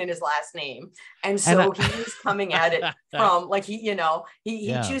has Cohen in his last name, and so he's coming at it from like he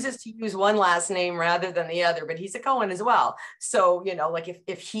chooses to use one last name rather than the other, but he's a Cohen as well. So like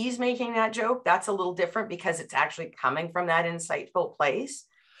if he's making that joke, that's a little different because it's actually coming from that insightful place.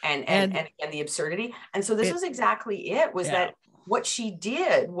 and again, the absurdity. And so this was exactly it, was that what she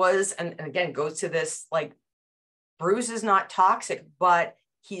did was, and again, goes to this, like, Bruce is not toxic, but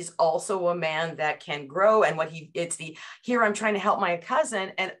he's also a man that can grow. And here I'm trying to help my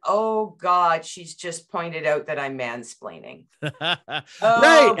cousin, and oh God, she's just pointed out that I'm mansplaining.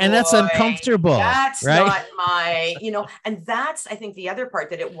 Right. And that's uncomfortable. That's right? not my, and that's, I think, the other part,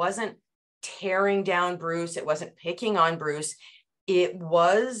 that it wasn't tearing down Bruce. It wasn't picking on Bruce. It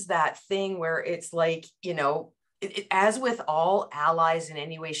was that thing where it's like, as with all allies in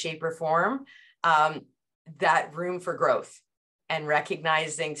any way, shape, or form, that room for growth and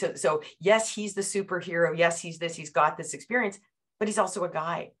recognizing. So yes, he's the superhero. Yes, he's got this experience, but he's also a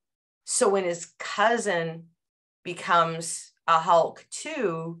guy. So when his cousin becomes a Hulk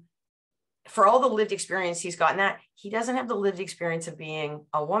too, for all the lived experience he's gotten, that he doesn't have the lived experience of being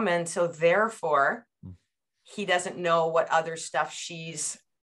a woman. So therefore, he doesn't know what other stuff she's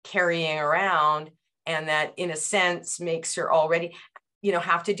carrying around. And that, in a sense, makes her already,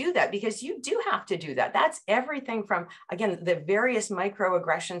 have to do that, because you do have to do that. That's everything from, again, the various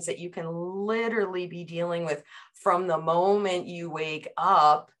microaggressions that you can literally be dealing with from the moment you wake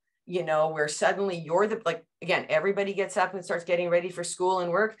up, where suddenly you're again, everybody gets up and starts getting ready for school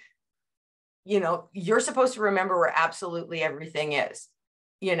and work. You're supposed to remember where absolutely everything is.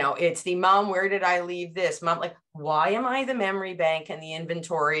 It's the mom, where did I leave this? Mom, like, why am I the memory bank and the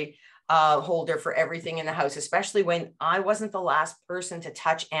inventory holder for everything in the house, especially when I wasn't the last person to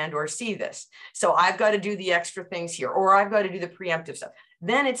touch and or see this? So I've got to do the extra things here, or I've got to do the preemptive stuff.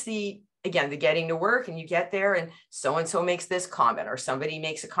 Then it's the getting to work, and you get there and so-and-so makes this comment, or somebody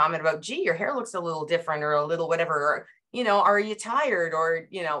makes a comment about, gee, your hair looks a little different, or a little whatever, or, are you tired? Or,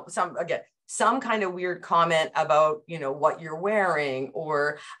 some kind of weird comment about, what you're wearing,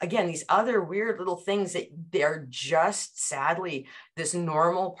 or again, these other weird little things that they're just sadly this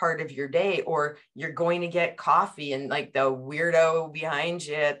normal part of your day. Or you're going to get coffee, and like the weirdo behind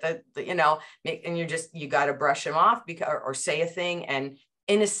you, and you got to brush him off or say a thing, and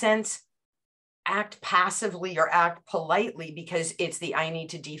in a sense, act passively or act politely, because it's I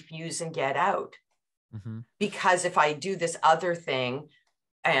need to defuse and get out. Mm-hmm. Because if I do this other thing,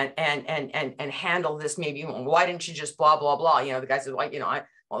 and handle this, maybe, why didn't you just blah, blah, blah? The guy says,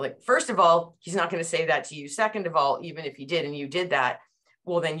 first of all, he's not going to say that to you. Second of all, even if he did, and you did that,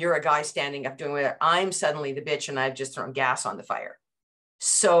 well, then you're a guy standing up doing whatever. I'm suddenly the bitch, and I've just thrown gas on the fire.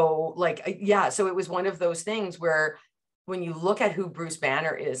 So so it was one of those things where, when you look at who Bruce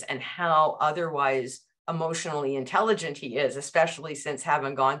Banner is and how otherwise emotionally intelligent he is, especially since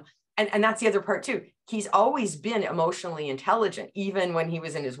having gone, and that's the other part too. He's always been emotionally intelligent, even when he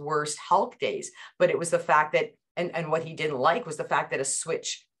was in his worst Hulk days. But it was the fact that, and what he didn't like was the fact that a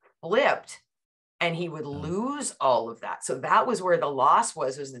switch flipped and he would lose all of that. So that was where the loss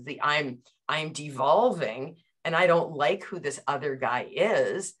was that I'm devolving, and I don't like who this other guy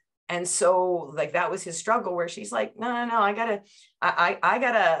is. And so that was his struggle, where she's like, no, I gotta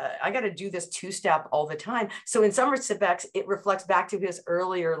do this two-step all the time. So in some respects, it reflects back to his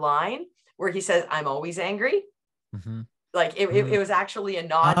earlier line where he says, I'm always angry. Mm-hmm. It was actually a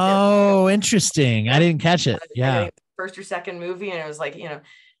nod. Oh, interesting. I didn't catch it. Yeah. First or second movie. And it was it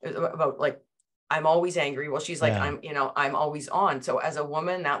was about I'm always angry. Well, she's like, I'm always on. So as a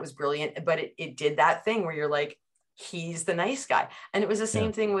woman, that was brilliant, but it did that thing where you're like, he's the nice guy. And it was the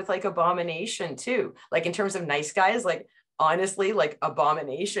same thing with Abomination too. In terms of nice guys, honestly,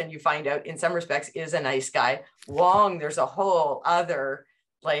 Abomination, you find out in some respects is a nice guy. Wong, there's a whole other,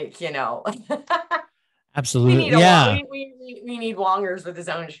 absolutely. We need Wongers with his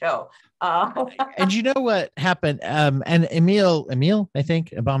own show. And you know what happened? And Emil, I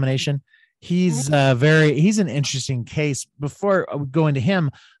think, Abomination, he's he's an interesting case. Before going to him,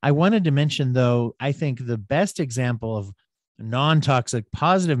 I wanted to mention, though, I think the best example of non-toxic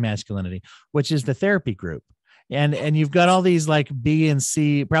positive masculinity, which is the therapy group. And you've got all these B and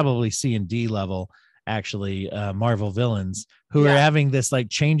C, probably C and D level, actually, Marvel villains who are having this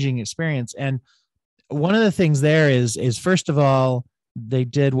changing experience. And one of the things there is first of all, they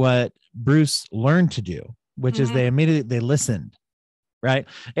did what Bruce learned to do, which is they listened. Right.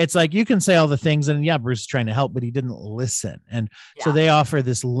 It's you can say all the things and Bruce is trying to help, but he didn't listen. And so they offer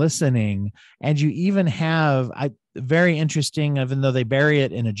this listening, and you even have very interesting, even though they bury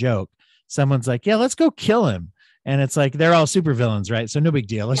it in a joke, someone's like, yeah, let's go kill him. And it's they're all super villains. Right. So no big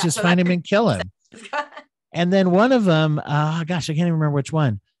deal. Let's just find him and kill him. And then one of them, I can't even remember which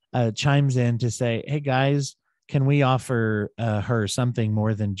one, chimes in to say, hey guys, can we offer her something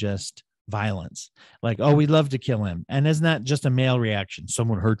more than just violence? We'd love to kill him. And isn't that just a male reaction?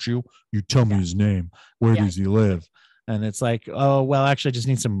 Someone hurt you, you tell me his name, where does he live? And it's like, oh, well, actually I just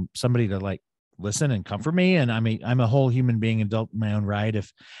need somebody to like listen and comfort me. And I'm a whole human being, adult in my own right.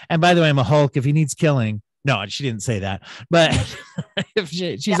 And by the way, I'm a Hulk. If he needs killing, no, she didn't say that, but if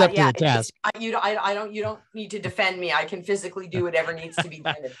she's up to the task. You don't need to defend me. I can physically do whatever needs to be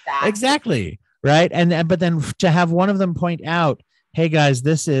done. Exactly. Right. But then to have one of them point out, hey guys,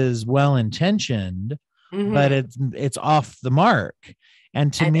 this is well-intentioned, but it's off the mark.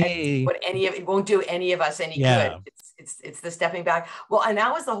 And to me, it won't do any of us any good. It's the stepping back. Well, and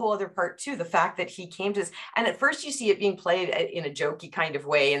that was the whole other part too. The fact that he came to this, and at first you see it being played in a jokey kind of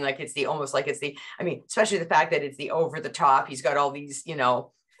way. And like, especially the fact that it's the over the top. He's got all these,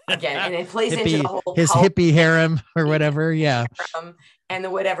 again, and it plays into the whole his hippie harem or whatever. Yeah. And the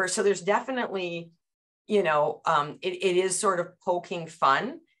whatever. So there's definitely, it is sort of poking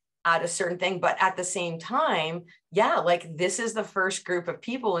fun at a certain thing, but at the same time, like this is the first group of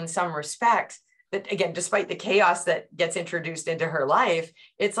people in some respects that, again, despite the chaos that gets introduced into her life,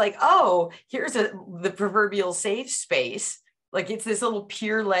 it's like, oh, here's the proverbial safe space. Like it's this little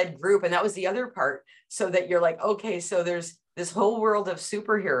peer-led group. And that was the other part. So that you're like, okay, so there's this whole world of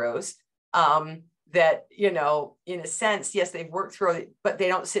superheroes that, in a sense, yes, they've worked through it, but they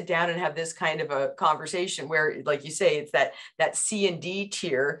don't sit down and have this kind of a conversation where, like you say, it's that C and D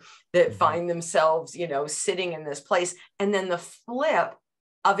tier that find themselves, sitting in this place. And then the flip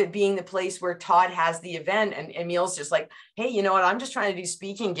of it being the place where Todd has the event and Emil's just like, hey, you know what? I'm just trying to do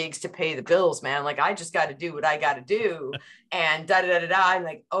speaking gigs to pay the bills, man. Like, I just got to do what I got to do. And I'm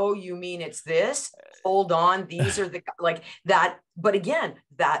like, oh, you mean it's this? Hold on. These are the, like that. But again,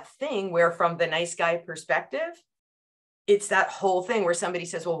 that thing where from the nice guy perspective, it's that whole thing where somebody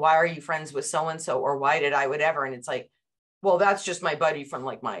says, well, why are you friends with so-and-so? Or why did I, whatever. And it's like, well, that's just my buddy from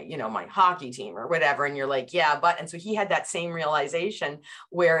like my, my hockey team or whatever. And you're like, yeah, but, and so he had that same realization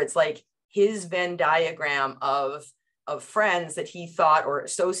where it's like his Venn diagram of friends that he thought, or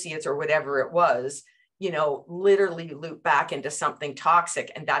associates or whatever it was, literally loop back into something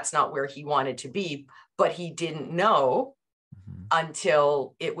toxic. And that's not where he wanted to be, but he didn't know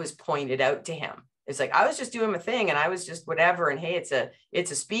until it was pointed out to him. It's like, I was just doing my thing and I was just whatever. And hey,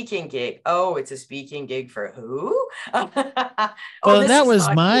 it's a speaking gig. Oh, it's a speaking gig for who? Well, that was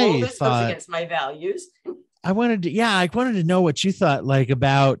my cool. This goes against my values. I wanted to know what you thought like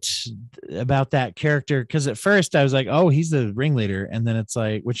about that character. Cause at first I was like, oh, he's the ringleader. And then it's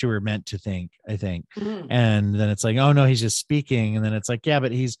like, what you were meant to think, I think. And then it's like, oh no, he's just speaking. And then it's like, yeah,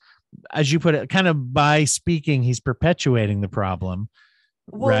 but he's, as you put it, kind of by speaking, he's perpetuating the problem.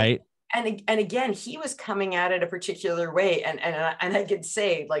 Right. And again, he was coming at it a particular way. And I could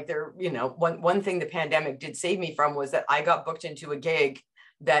say like one thing the pandemic did save me from was that I got booked into a gig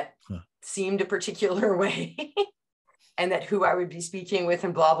that seemed a particular way and that who I would be speaking with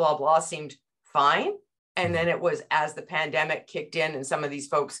and blah, blah, blah seemed fine. And then it was as the pandemic kicked in and some of these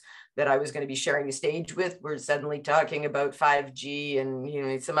folks that I was going to be sharing the stage with were suddenly talking about 5G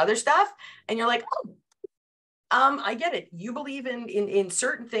and, some other stuff. And you're like, oh, I get it. You believe in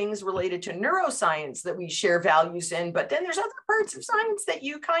certain things related to neuroscience that we share values in, but then there's other parts of science that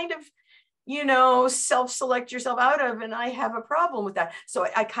you kind of, self-select yourself out of. And I have a problem with that. So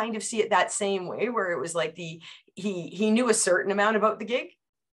I kind of see it that same way where it was like he knew a certain amount about the gig,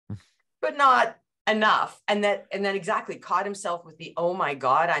 but not enough. And then exactly caught himself with the, oh my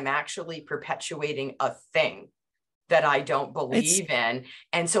God, I'm actually perpetuating a thing that I don't believe in.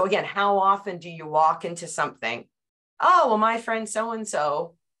 And so again, how often do you walk into something? Oh, well, my friend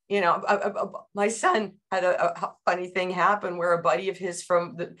so-and-so, my son had a funny thing happen where a buddy of his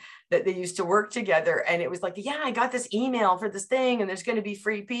that they used to work together. And it was like, yeah, I got this email for this thing and there's going to be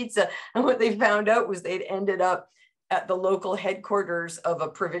free pizza. And what they found out was they'd ended up at the local headquarters of a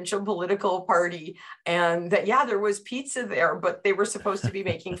provincial political party, and that, there was pizza there, but they were supposed to be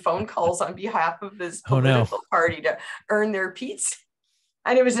making phone calls on behalf of this political party to earn their pizza.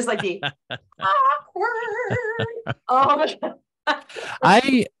 And it was just like the awkward.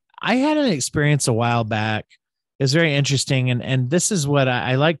 I had an experience a while back. It was very interesting. And this is what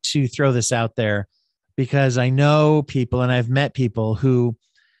I like to throw this out there because I know people and I've met people who,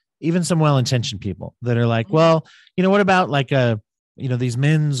 even some well-intentioned people that are like, well, what about like these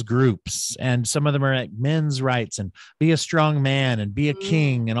men's groups, and some of them are like men's rights and be a strong man and be a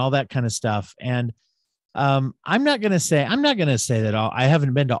king and all that kind of stuff. And I'm not going to say that I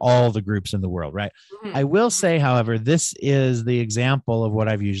haven't been to all the groups in the world. Right. I will say, however, this is the example of what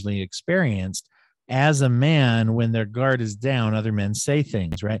I've usually experienced as a man. When their guard is down, other men say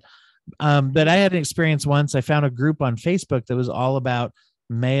things. Right. But I had an experience once. I found a group on Facebook that was all about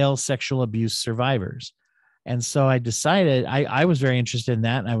male sexual abuse survivors. And so I decided I was very interested in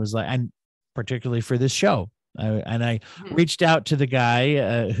that. And I was like, and particularly for this show, I reached out to the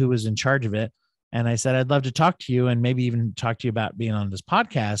guy who was in charge of it. And I said, I'd love to talk to you and maybe even talk to you about being on this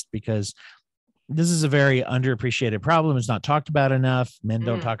podcast, because this is a very underappreciated problem. It's not talked about enough. Men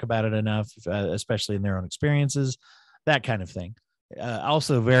don't talk about it enough, especially in their own experiences, that kind of thing.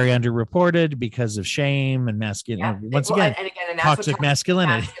 Also very underreported because of shame and masculinity. Once again, and that's toxic what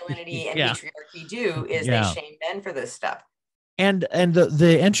masculinity and patriarchy do, is they shame men for this stuff. And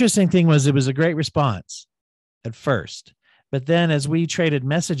the interesting thing was, it was a great response at first, but then as we traded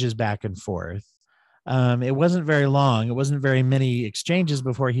messages back and forth, it wasn't very long. It wasn't very many exchanges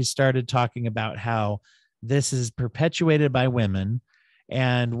before he started talking about how this is perpetuated by women,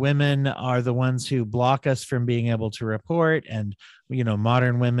 and women are the ones who block us from being able to report. And,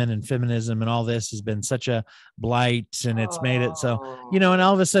 modern women and feminism and all this has been such a blight, and it's made it so, and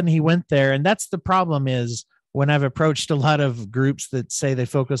all of a sudden he went there. And that's the problem, is when I've approached a lot of groups that say they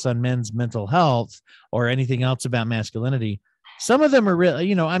focus on men's mental health or anything else about masculinity, some of them are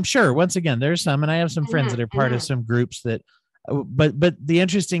really, I'm sure, once again, there's some, and I have some friends that are part of some groups that, but the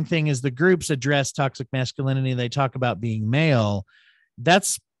interesting thing is the groups address toxic masculinity. They talk about being male.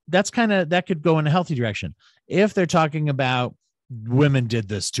 That's kind of, that could go in a healthy direction. If they're talking about women did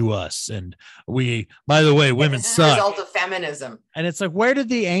this to us, and by the way, women suck. This is a result of feminism. And it's like, where did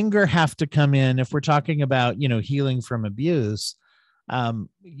the anger have to come in if we're talking about, healing from abuse?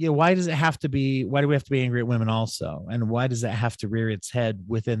 Why does it have to be, why do we have to be angry at women also? And why does that have to rear its head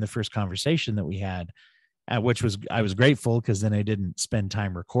within the first conversation that we had, which was, I was grateful, because then I didn't spend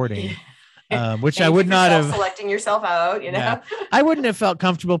time recording, which I would not have selecting yourself out, I wouldn't have felt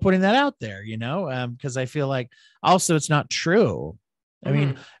comfortable putting that out there, because I feel like also it's not true. I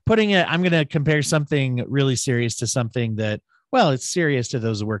mean, I'm going to compare something really serious to something that, well, it's serious to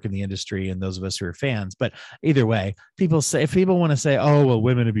those who work in the industry and those of us who are fans. But either way, if people want to say, oh, well,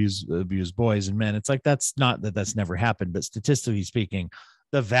 women abuse boys and men, it's like, that's never happened. But statistically speaking,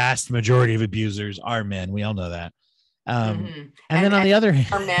 the vast majority of abusers are men. We all know that. And then on the other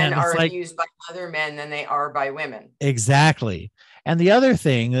hand, men are abused by other men than they are by women. Exactly. And the other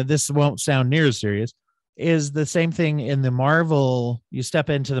thing, that this won't sound near as serious, is the same thing in the Marvel. You step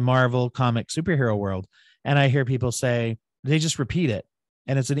into the Marvel comic superhero world, and I hear people say, they just repeat it.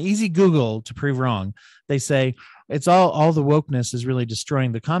 And it's an easy Google to prove wrong. They say it's all the wokeness is really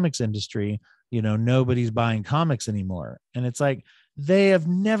destroying the comics industry. Nobody's buying comics anymore. And it's like, they have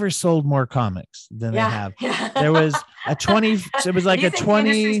never sold more comics than they have. There was it was like a 20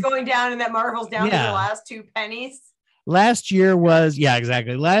 industry's going down, and that Marvel's down to the last 2 pennies. Last year was,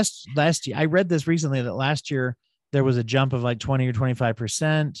 exactly. Last year, I read this recently, that last year there was a jump of like 20 or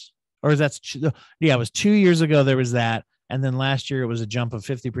 25%, or it was 2 years ago. There was that. And then last year it was a jump of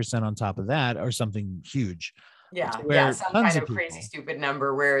 50% on top of that, or something huge. Some kind of crazy, stupid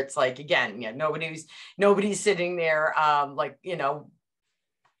number where it's like, again, nobody's sitting there,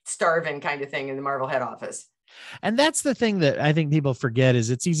 starving kind of thing in the Marvel head office. And that's the thing that I think people forget, is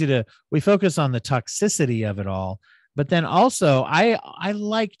it's easy we focus on the toxicity of it all. But then also I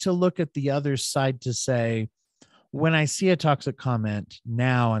like to look at the other side to say, when I see a toxic comment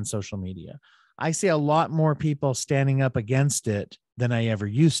now on social media, I see a lot more people standing up against it than I ever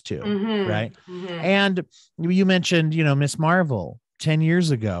used to. Right. And you mentioned, Miss Marvel 10 years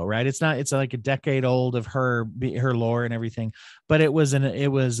ago, right? It's like a decade old of her lore and everything, but it was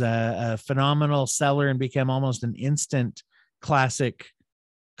a phenomenal seller and became almost an instant classic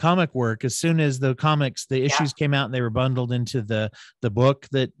comic work. As soon as the issues came out and they were bundled into the book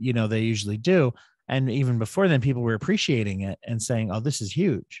that, they usually do. And even before then, people were appreciating it and saying, oh, this is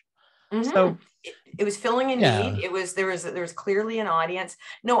huge. So it was filling a need. There was clearly an audience.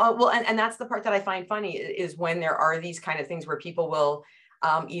 And that's the part that I find funny, is when there are these kind of things where people will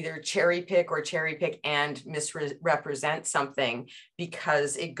either cherry pick and misrepresent something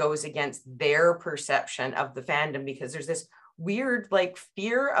because it goes against their perception of the fandom, because there's this weird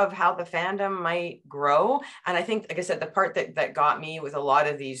fear of how the fandom might grow. And I think, like I said, the part that got me with a lot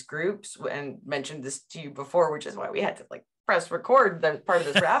of these groups, and mentioned this to you before, which is why we had to press record, the part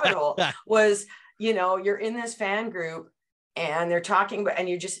of this rabbit hole, was, you're in this fan group and they're talking about,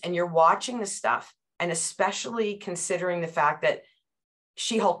 and you're watching this stuff, and especially considering the fact that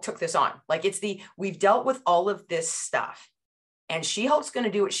She-Hulk took this on. We've dealt with all of this stuff, and She-Hulk's going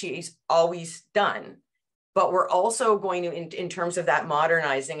to do what she's always done. But we're also going to, in terms of that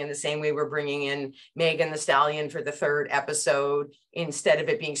modernizing, in the same way we're bringing in Megan Thee Stallion for the 3rd episode, instead of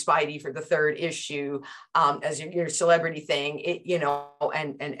it being Spidey for the 3rd issue, as your celebrity thing,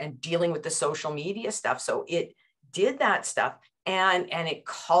 and dealing with the social media stuff. So it did that stuff, and it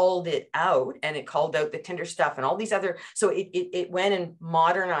called it out, and it called out the Tinder stuff and all these other, so it went and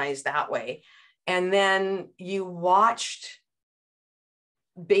modernized that way. And then you watched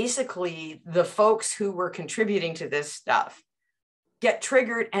basically the folks who were contributing to this stuff get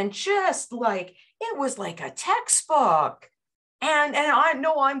triggered, and just like, it was like a textbook. And I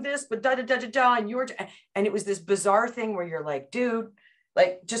know I'm this, but da da da da da, and you're, and it was this bizarre thing where you're like, dude,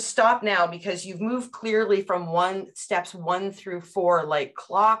 like, just stop now, because you've moved clearly from steps 1 through 4 like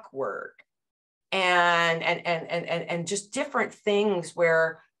clockwork, and just different things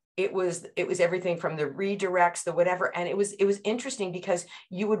where it was everything from the redirects, the whatever. And it was interesting because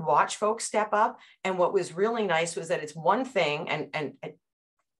you would watch folks step up. And what was really nice was that it's one thing, and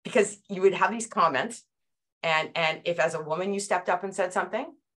because you would have these comments, and if as a woman you stepped up and said something,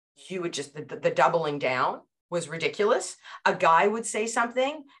 you would just, the doubling down was ridiculous. A guy would say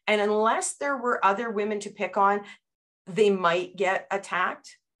something, and unless there were other women to pick on, they might get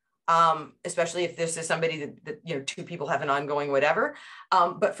attacked. Especially if this is somebody that, you know, 2 people have an ongoing whatever.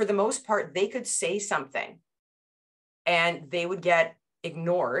 But for the most part, they could say something and they would get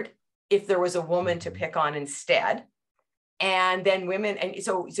ignored if there was a woman to pick on instead. And then women, and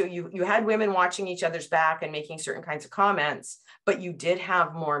so you had women watching each other's back and making certain kinds of comments, but you did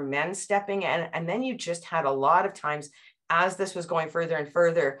have more men stepping in. And then you just had a lot of times, as this was going further and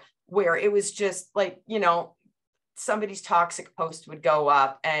further, where it was just like, you know, somebody's toxic post would go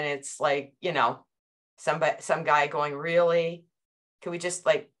up, and it's like, you know, some guy going, really, could you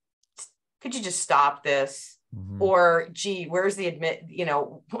just stop this? Mm-hmm. Or, gee, where's the admin, you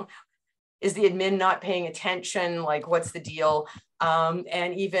know, is the admin not paying attention? Like, what's the deal?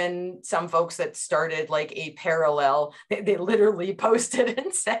 And even some folks that started like a parallel, they literally posted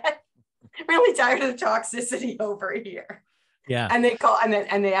and said, really tired of the toxicity over here. Yeah. And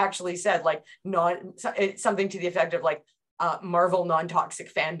they actually said, like, something to the effect of like, Marvel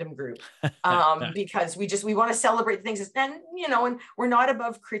non-toxic fandom group, because we want to celebrate things, and, you know, and we're not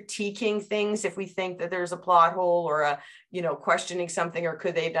above critiquing things if we think that there's a plot hole or a, you know, questioning something, or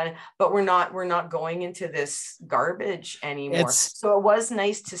could they have done it, but we're not going into this garbage anymore. So it was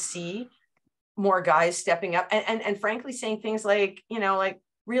nice to see more guys stepping up and frankly saying things like, you know, like,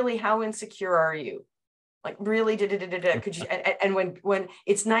 really, how insecure are you? Like, really, could you, and when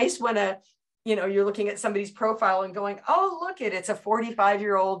it's nice when you know, you're looking at somebody's profile and going, oh, look, it's a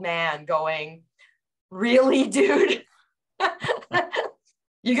 45-year-old man going, really, dude?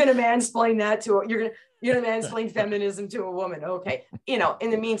 You're going to mansplain that you're going to mansplain feminism to a woman. Okay. You know, in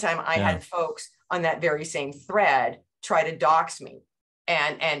the meantime, I had folks on that very same thread try to dox me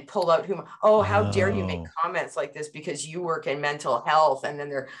and pull out how dare you make comments like this because you work in mental health, and then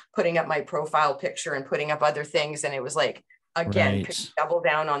they're putting up my profile picture and putting up other things. And it was like, again, could you double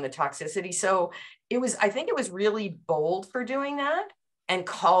down on the toxicity? So I think it was really bold for doing that and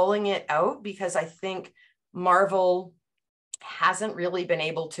calling it out, because I think Marvel hasn't really been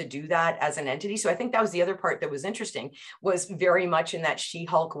able to do that as an entity. So I think that was the other part that was interesting, was very much in that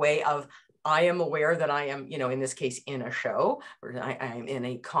She-Hulk way of, I am aware that I am, you know, in this case, in a show, or I am in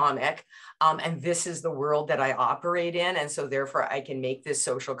a comic, and this is the world that I operate in. And so therefore I can make this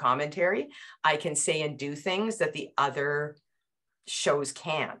social commentary. I can say and do things that the other shows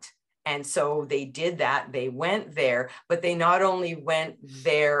can't. And so they did that. They went there, but they not only went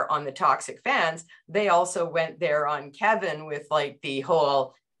there on the toxic fans, they also went there on Kevin with like the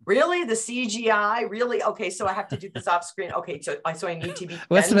whole, really, the CGI, really? Okay, so I have to do this off screen. Okay, so I need to be.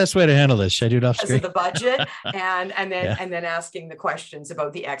 What's the best way to handle this? Should I do it off screen? Because of the budget, and then asking the questions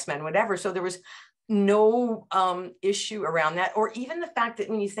about the X-Men, whatever. So there was no issue around that, or even the fact that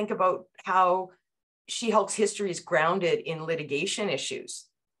when you think about how She-Hulk's history is grounded in litigation issues,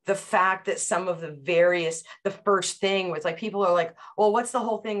 the fact that some of the first thing was like, people are like, well, what's the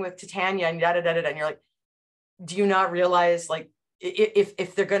whole thing with Titania and da da da da, and you're like, do you not realize, like,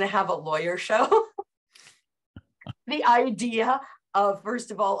 if they're going to have a lawyer show, the idea of, first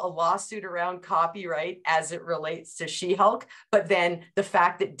of all, a lawsuit around copyright as it relates to She-Hulk, but then the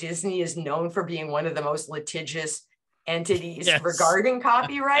fact that Disney is known for being one of the most litigious entities regarding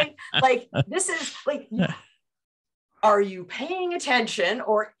copyright, like, this is like, are you paying attention,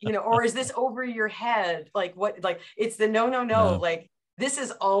 or, you know, or is this over your head? Like, what, like, it's the no, like, this is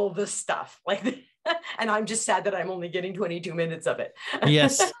all the stuff, like, and I'm just sad that I'm only getting 22 minutes of it.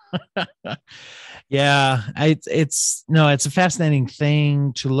 Yes. Yeah. It's a fascinating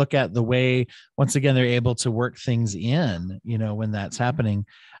thing to look at, the way, once again, they're able to work things in, you know, when that's happening.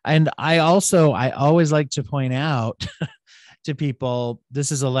 And I always like to point out to people,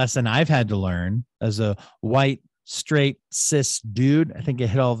 this is a lesson I've had to learn as a white, straight, cis dude. I think I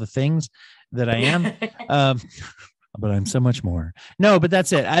hit all the things that I am. But I'm so much more. No, but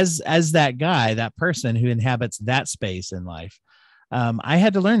that's it. As that guy, that person who inhabits that space in life, I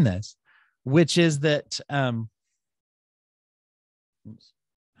had to learn this. which is that, oops,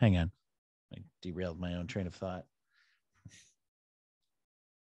 hang on. I derailed my own train of thought.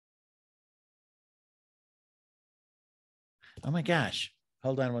 Oh my gosh.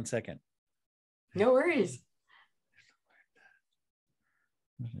 Hold on one second. No worries.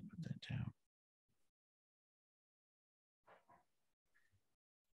 Put that down.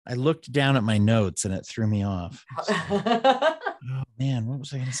 I looked down at my notes and it threw me off. Oh man, what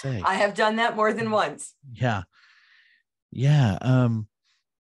was I going to say? I have done that more than once. Yeah. Yeah.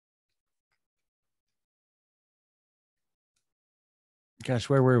 Gosh,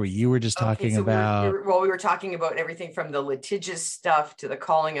 where were we? You were just talking about. We were talking about everything from the litigious stuff to the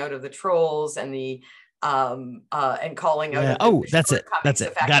calling out of the trolls and the and calling out. Oh, that's it. That's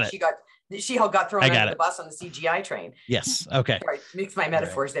it. Got it. She got thrown under the bus on the CGI train. Yes. Okay. Sorry, mixed my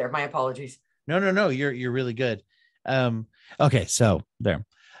metaphors there. My apologies. No. You're really good. Okay. So there.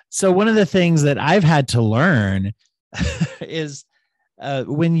 So one of the things that I've had to learn is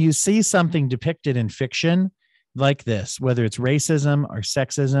when you see something depicted in fiction like this, whether it's racism or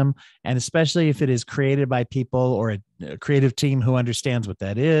sexism, and especially if it is created by people or a creative team who understands what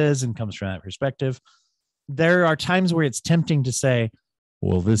that is and comes from that perspective, there are times where it's tempting to say,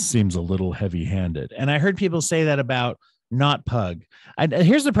 well, this seems a little heavy-handed. And I heard people say that about not Pug.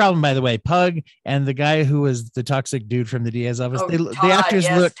 Here's the problem, by the way. Pug and the guy who was the toxic dude from the DA's office, the actors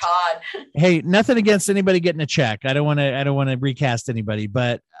looked. Todd. Hey, nothing against anybody getting a check. I don't want to recast anybody,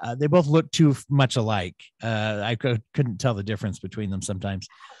 but they both look too much alike. I couldn't tell the difference between them sometimes.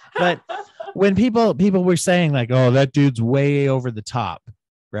 But when people were saying like, "Oh, that dude's way over the top,"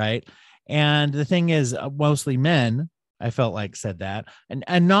 right? And the thing is, mostly men, I felt like said that,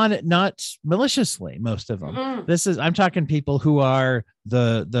 and not maliciously. Most of them. Mm-hmm. I'm talking people who are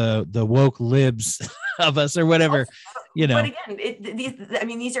the woke libs of us or whatever, you know. But again,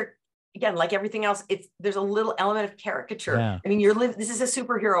 these are, again, like everything else. There's a little element of caricature. Yeah. I mean, this is a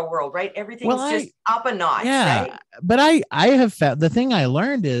superhero world, right? Everything's just up a notch. Yeah, right? But I have found the thing I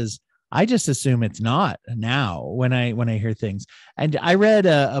learned is I just assume it's not now when I hear things. And I read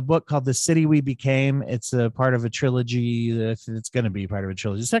a book called The City We Became. It's a part of a trilogy. It's going to be part of a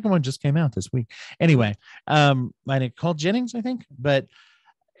trilogy. The second one just came out this week. Anyway, by Nicole Jennings, I think. But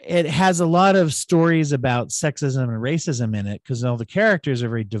it has a lot of stories about sexism and racism in it because all the characters are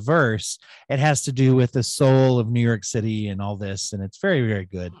very diverse. It has to do with the soul of New York City and all this. And it's very, very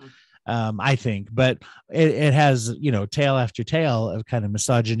good. I think, but it has, tale after tale of kind of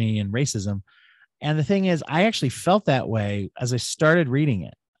misogyny and racism. And the thing is, I actually felt that way as I started reading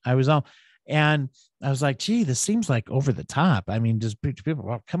it. I was like, gee, this seems like over the top. I mean, just people,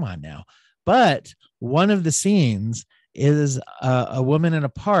 well, come on now. But one of the scenes is a woman in a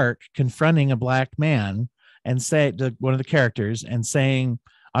park confronting a black man and one of the characters and saying,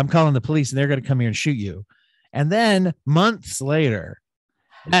 I'm calling the police and they're going to come here and shoot you. And then months later,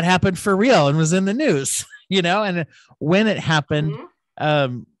 that happened for real and was in the news, and when it happened,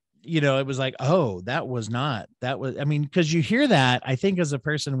 it was like, oh, because you hear that, I think as a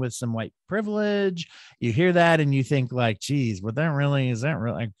person with some white privilege, you hear that and you think like, geez, but that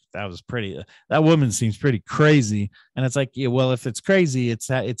was pretty, that woman seems pretty crazy. And it's like, yeah, well, if it's crazy,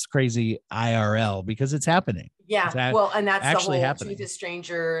 it's crazy IRL because it's happening. Yeah. And that's actually the whole happening. Truth is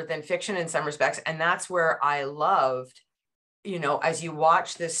stranger than fiction in some respects. And that's where I loved, as you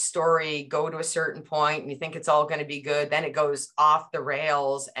watch this story go to a certain point and you think it's all going to be good, then it goes off the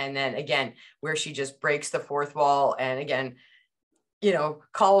rails. And then again, where she just breaks the fourth wall and again,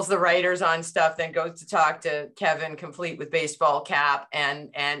 calls the writers on stuff, then goes to talk to Kevin, complete with baseball cap and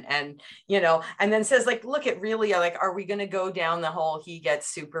then says like, look, it really are we going to go down the whole, he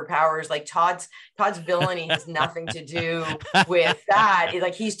gets superpowers? Like Todd's villainy has nothing to do with that.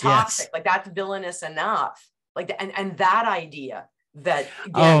 Like he's toxic. Yes. Like that's villainous enough. Like and that idea that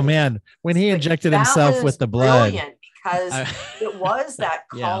again, oh man, when he injected himself with the blood, because it was that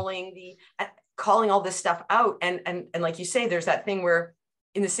calling all this stuff out and like you say, there's that thing where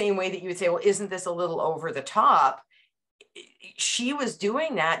in the same way that you would say, well, isn't this a little over the top? She was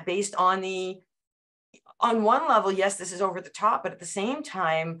doing that based on on one level, yes, this is over the top, but at the same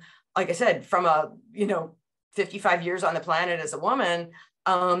time, like I said, from 55 years on the planet as a woman,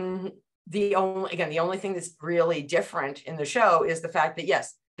 the only thing that's really different in the show is the fact that,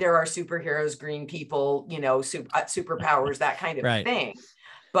 yes, there are superheroes, green people, superpowers, that kind of thing.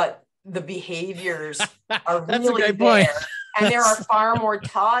 But the behaviors are really there. And there are far more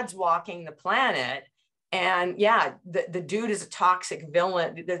Todds walking the planet. And yeah, the dude is a toxic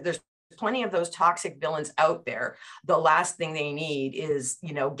villain. There's plenty of those toxic villains out there. The last thing they need is,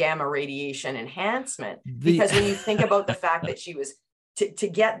 gamma radiation enhancement. Because when you think about the fact that she was to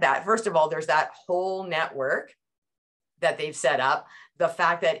get that, first of all, there's that whole network that they've set up. The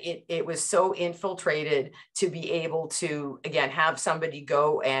fact that it was so infiltrated to be able to, again, have somebody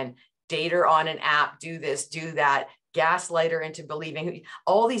go and date her on an app, do this, do that, gaslight her into believing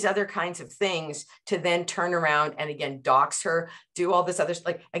all these other kinds of things, to then turn around and again, dox her, do all this other,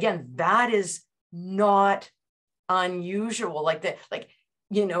 like, again, that is not unusual. Like that, like,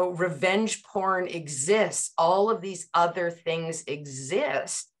 you know, revenge porn exists. All of these other things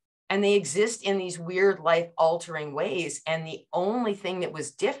exist. And they exist in these weird life-altering ways. And the only thing that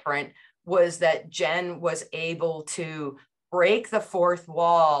was different was that Jen was able to break the fourth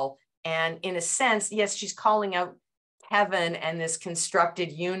wall. And in a sense, yes, she's calling out heaven and this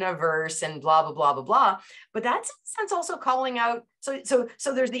constructed universe and blah, blah, blah, blah, blah. But that's in a sense also calling out. So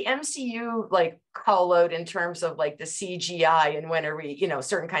there's the MCU like call out in terms of like the CGI and when are we, you know,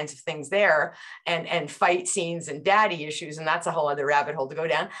 certain kinds of things there and fight scenes and daddy issues. And that's a whole other rabbit hole to go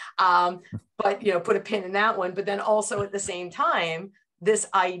down. But, you know, put a pin in that one. But then also at the same time, this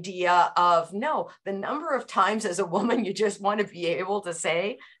idea of no, the number of times as a woman, you just want to be able to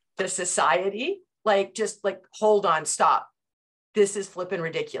say to society, like, just like, hold on, stop. This is flipping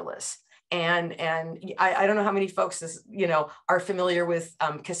ridiculous. And I don't know how many folks, you know, are familiar with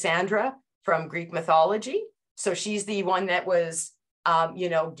Cassandra from Greek mythology. So she's the one that was, you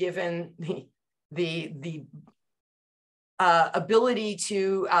know, given the ability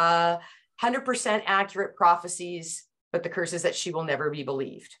to 100% accurate prophecies, but the curse is that she will never be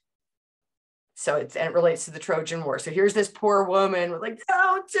believed. So and it relates to the Trojan War. So here's this poor woman with like,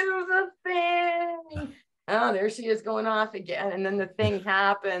 don't do the thing. Oh, there she is going off again. And then the thing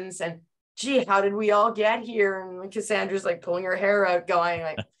happens and gee, how did we all get here? And Cassandra's like pulling her hair out going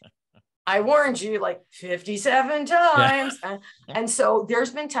like, I warned you like 57 times. Yeah. And so there's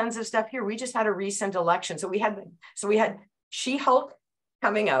been tons of stuff here. We just had a recent election. So we had She-Hulk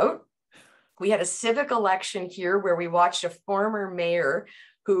coming out. We had a civic election here where we watched a former mayor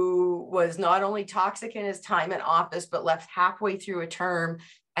who was not only toxic in his time in office, but left halfway through a term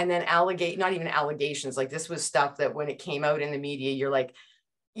and then not even allegations. Like this was stuff that when it came out in the media, you're like,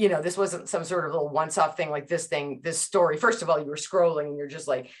 you know, this wasn't some sort of little once-off thing like this story. First of all, you were scrolling and you're just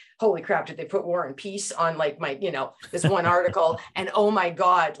like, holy crap, did they put War and Peace on like my, you know, this one article? And oh my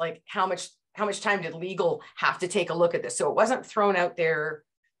God, like how much time did legal have to take a look at this? So it wasn't thrown out there,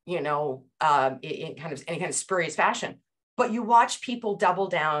 you know, in kind of any kind of spurious fashion. But you watch people double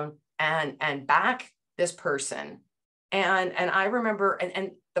down and back this person. And I remember,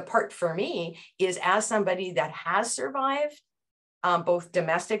 and the part for me is as somebody that has survived both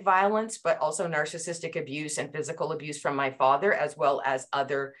domestic violence, but also narcissistic abuse and physical abuse from my father, as well as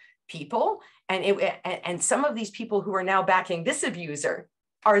other people. And some of these people who are now backing this abuser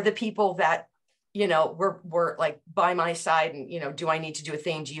are the people that, you know, were like by my side and, you know, do I need to do a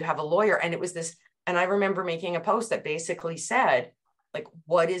thing? Do you have a lawyer? And it was this. And I remember making a post that basically said, like,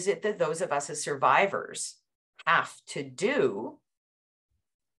 what is it that those of us as survivors have to do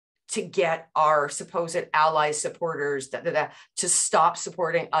to get our supposed allies, supporters, to stop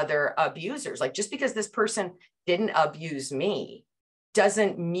supporting other abusers? Like, just because this person didn't abuse me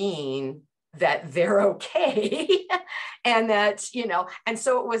doesn't mean that they're okay. And that, you know, and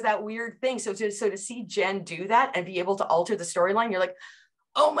so it was that weird thing. So to see Jen do that and be able to alter the storyline, you're like,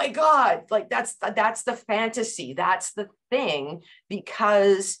 oh my God, like that's the fantasy. That's the thing,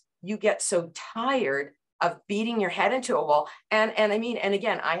 because you get so tired of beating your head into a wall. And I mean, and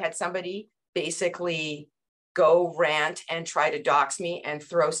again, I had somebody basically go rant and try to dox me and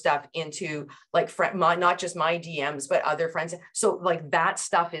throw stuff into like not just my DMs, but other friends. So like that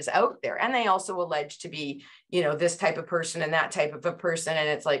stuff is out there. And they also allege to be, you know, this type of person and that type of a person. And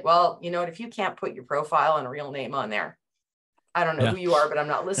it's like, well, you know what, if you can't put your profile and a real name on there, I don't know who you are, but I'm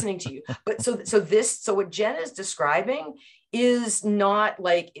not listening to you. But so what Jen is describing is not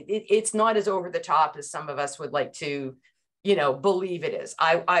like, it's not as over the top as some of us would like to, you know, believe it is.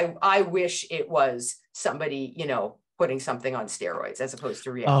 I wish it was somebody, you know, putting something on steroids as opposed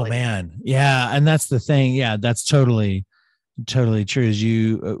to reality. Oh man. Yeah. And that's the thing. Yeah. That's totally true. Is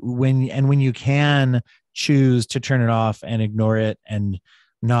you, when you can choose to turn it off and ignore it and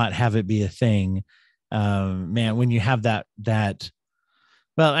not have it be a thing, man, when you have that,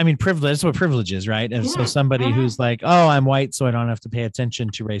 well, I mean, privilege, that's what privilege is, right? And so somebody who's like, oh, I'm white, so I don't have to pay attention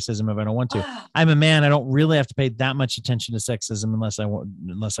to racism if I don't want to. I'm a man, I don't really have to pay that much attention to sexism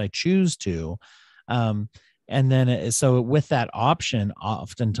unless I choose to. And then, so with that option,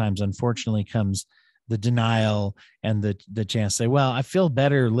 oftentimes, unfortunately, comes the denial and the chance to say, well, I feel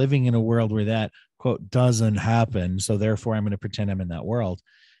better living in a world where that, quote, doesn't happen. So therefore, I'm going to pretend I'm in that world.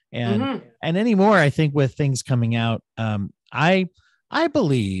 And anymore, I think with things coming out, I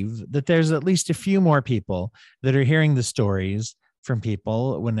believe that there's at least a few more people that are hearing the stories from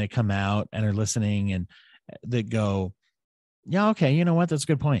people when they come out and are listening, and that go, yeah, okay, you know what? That's a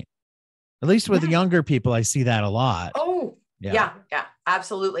good point. At least with the younger people, I see that a lot. Oh, yeah,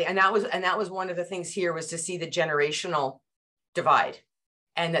 absolutely. And that was one of the things here, was to see the generational divide,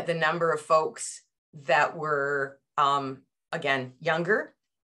 and that the number of folks that were, again, younger,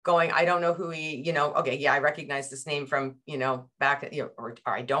 going, I don't know who he, okay, yeah, I recognize this name from, back, or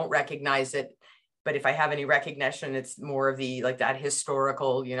I don't recognize it. But if I have any recognition, it's more of the, like, that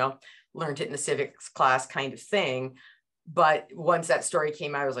historical, learned it in the civics class kind of thing. But once that story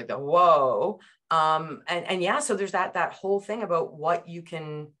came out, I was like, whoa. And yeah, so there's that whole thing about what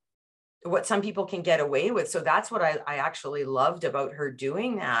some people can get away with. So that's what I actually loved about her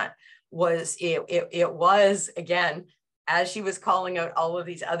doing that, was it was, again, as she was calling out all of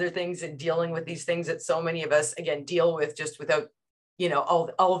these other things and dealing with these things that so many of us, again, deal with just without,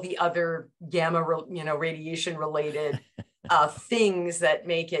 all the other gamma, radiation related things that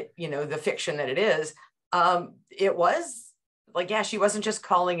make it, the fiction that it is. It was like, yeah, she wasn't just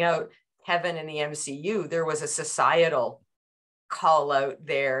calling out Kevin and the MCU. There was a societal call out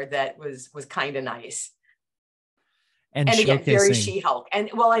there that was kind of nice. And again, very She-Hulk. And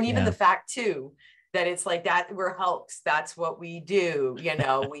even the fact too, that it's like that, we're Hulks. That's what we do.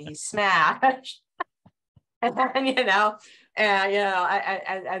 We smash. And then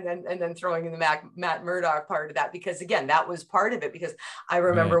throwing in the Matt Murdock part of that, because again, that was part of it, because I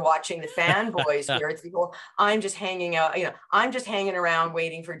remember watching the fanboys where it's people, I'm just hanging out, I'm just hanging around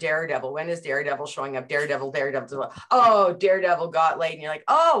waiting for Daredevil. When is Daredevil showing up? Daredevil. Oh, Daredevil got laid. And you're like,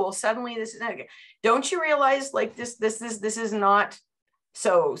 oh, well, suddenly this is not okay. Don't you realize, like, this is not,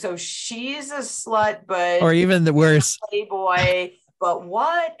 so she's a slut, but, or even the worse, playboy. But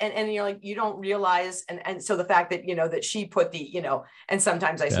what? And you're like, you don't realize. And so the fact that, that she put the, and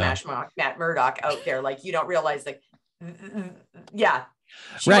sometimes I smash Matt Murdock out there, like, you don't realize, like, yeah.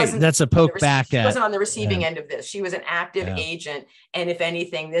 Right. That's a poke back she wasn't on the receiving end of this. She was an active agent. And if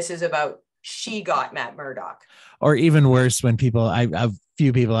anything, this is about, she got Matt Murdock. Or even worse, when people, I've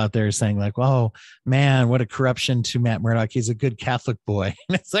few people out there saying, like, oh man, what a corruption to Matt Murdock. He's a good Catholic boy.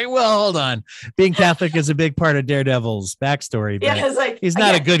 And it's like, well, hold on. Being Catholic is a big part of Daredevil's backstory. But it's like, he's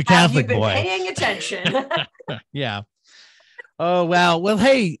not a good Catholic boy. Paying attention. Yeah. Oh, wow. Well,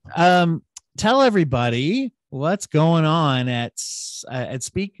 hey, tell everybody what's going on at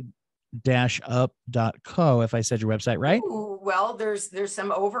speak-up.co, if I said your website right. Ooh, well, there's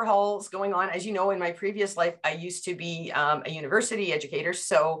some overhauls going on. As you know, in my previous life, I used to be a university educator.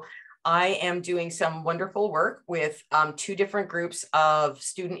 So I am doing some wonderful work with 2 different groups of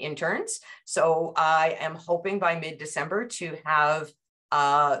student interns. So I am hoping by mid-December to have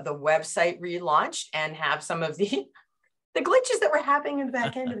the website relaunched and have some of the glitches that were happening in the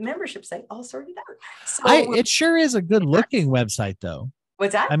back end of the membership site all sorted out. So it sure is a good looking website, though.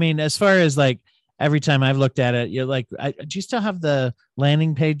 What's that? I mean, as far as, like, every time I've looked at it, you're like, do you still have the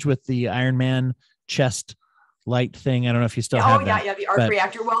landing page with the Iron Man chest light thing? I don't know if you still have that. Yeah, the arc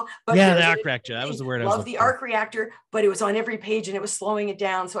reactor. Well, but yeah, the arc reactor. That was the word I was love the arc reactor, but it was on every page and it was slowing it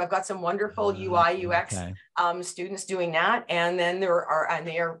down. So I've got some wonderful UI UX students doing that, and then they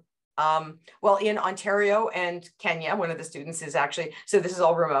are in Ontario and Kenya. One of the students is actually, so this is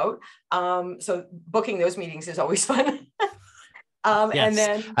all remote. So booking those meetings is always fun. Yes. And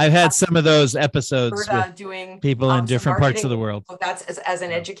then I've had some of those episodes with doing people in different parts of the world. So that's as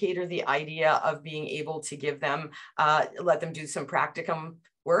an educator, the idea of being able to give them, let them do some practicum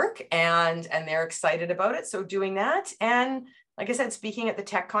work, and they're excited about it. So doing that, and like I said, speaking at the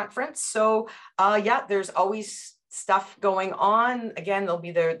tech conference. So there's always stuff going on. Again, there'll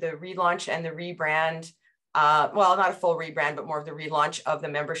be the relaunch and the rebrand. Well, not a full rebrand, but more of the relaunch of the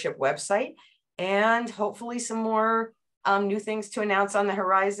membership website, and hopefully some more new things to announce on the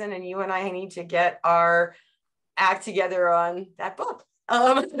horizon. And you and I need to get our act together on that book.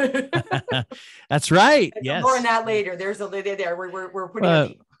 That's right. Yes. More on that later. There's a there. We're putting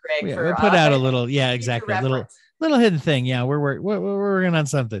a Greg for, we'll put out a little. Yeah, exactly. Little hidden thing. Yeah, we're working on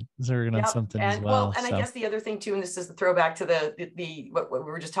something. So we're working on something as well. And I guess the other thing too, and this is the throwback to the what we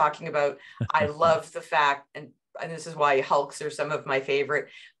were just talking about. I love the fact, and this is why Hulks are some of my favorite,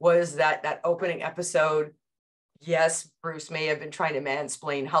 was that opening episode. Yes, Bruce may have been trying to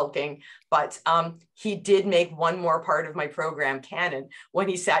mansplain hulking, but he did make one more part of my program canon when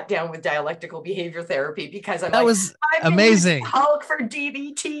he sat down with dialectical behavior therapy, because that was amazing. Hulk for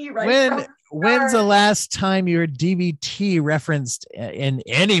DBT, right? When's the last time you heard DBT referenced in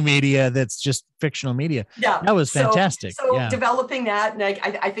any media that's just fictional media? Yeah, that was fantastic. So developing that, and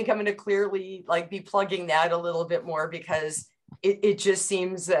I think I'm going to clearly be plugging that a little bit more, because it just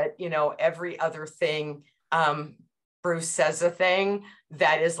seems that, you know, every other thing, Bruce says a thing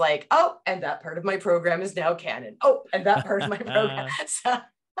that is like, oh, and that part of my program is now canon. Oh, and that part of my program.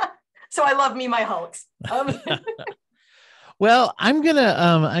 So I love me, my Hulks. Well, I'm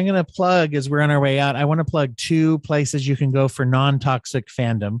gonna plug, as we're on our way out, I want to plug 2 places you can go for non-toxic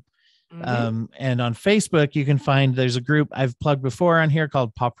fandom. Mm-hmm. And on Facebook, you can find, there's a group I've plugged before on here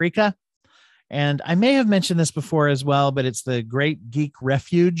called Paprika. And I may have mentioned this before as well, but it's the Great Geek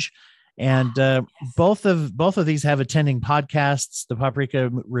Refuge. And yes. both of these have attending podcasts. The Paprika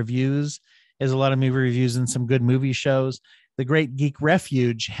Reviews is a lot of movie reviews and some good movie shows. The Great Geek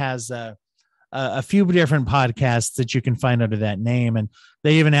Refuge has a few different podcasts that you can find under that name. And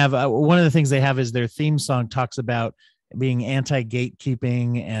they even have, one of the things they have is their theme song talks about being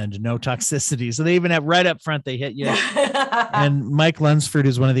anti-gatekeeping and no toxicity. So they even have right up front, they hit you. And Mike Lunsford,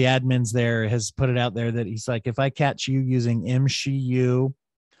 who's one of the admins there, has put it out there that he's like, if I catch you using M, she, you,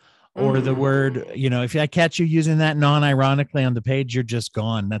 or the word, you know, if I catch you using that non-ironically on the page, you're just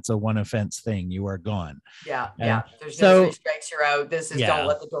gone. That's a one offense thing. You are gone. Yeah. Yeah. There's no 3 strikes, you're out. This is don't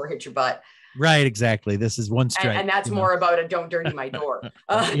let the door hit your butt. Right, exactly. This is 1 strike. And that's more about a don't dirty my door.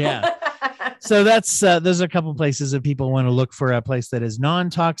 Yeah. So that's those are a couple of places that people want to look for a place that is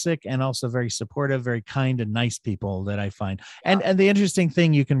non-toxic and also very supportive, very kind and nice people that I find. Yeah. And the interesting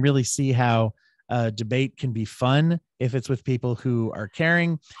thing, you can really see how debate can be fun if it's with people who are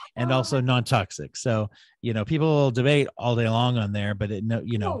caring and also non-toxic. So, you know, people will debate all day long on there, but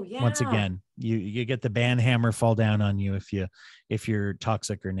once again, you get the ban hammer fall down on you if you're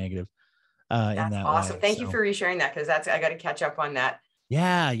toxic or negative. That's awesome. Thank you for resharing that, because I got to catch up on that.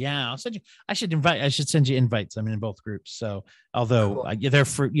 Yeah. I'll send you. I should send you invites. I'm in both groups. So although they're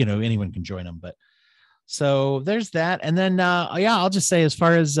for, you know, anyone can join them, but so there's that. And then I'll just say, as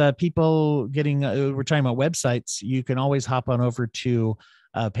far as people getting, we're talking about websites, you can always hop on over to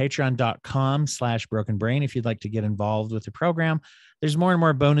patreon.com/broken brain if you'd like to get involved with the program. There's more and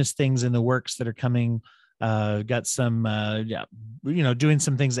more bonus things in the works that are coming. Got some, doing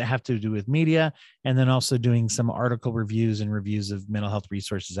some things that have to do with media, and then also doing some article reviews and reviews of mental health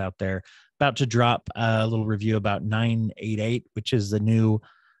resources out there. About to drop a little review about 988, which is a new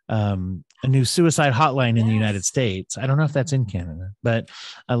suicide hotline in the United States. I don't know if that's in Canada, but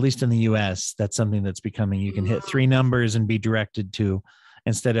at least in the US, that's something that's becoming. You can hit 3 numbers and be directed to,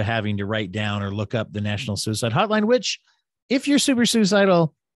 instead of having to write down or look up the National Suicide Hotline, which, if you're super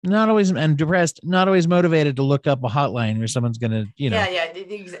suicidal, not always, and depressed, not always motivated to look up a hotline where someone's going to, you know. Yeah,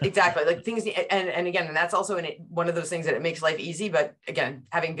 exactly. Like things, and again, and that's also one of those things that it makes life easy. But again,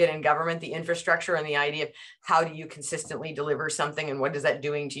 having been in government, the infrastructure and the idea of how do you consistently deliver something and what is that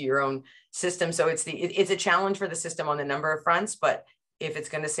doing to your own system? So it's a challenge for the system on a number of fronts, but if it's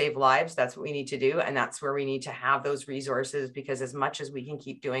going to save lives, that's what we need to do. And that's where we need to have those resources, because as much as we can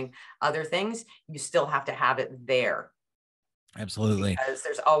keep doing other things, you still have to have it there. Absolutely. Because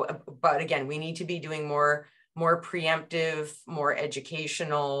but again, we need to be doing more preemptive, more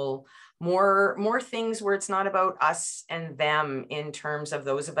educational, more things where it's not about us and them in terms of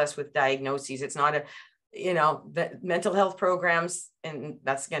those of us with diagnoses. It's not the mental health programs, and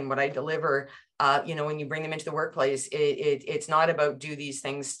that's again what I deliver. When you bring them into the workplace, it's not about do these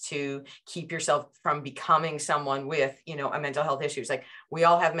things to keep yourself from becoming someone with, a mental health issue. It's like, we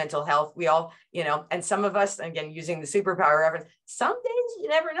all have mental health. We all, and some of us, again, using the superpower reference, some days you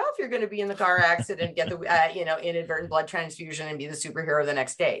never know if you're going to be in the car accident, get the, inadvertent blood transfusion and be the superhero the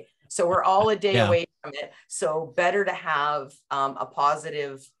next day. So we're all a day away from it. So better to have a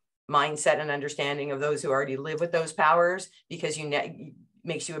positive mindset and understanding of those who already live with those powers, because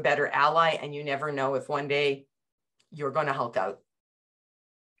makes you a better ally, and you never know if one day you're going to Hulk out.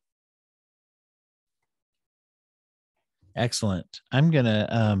 Excellent. I'm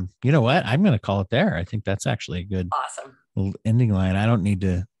gonna, you know what? I'm gonna call it there. I think that's actually a good, awesome ending line. I don't need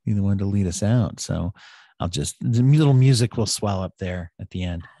to be the one to lead us out, so I'll just, the little music will swell up there at the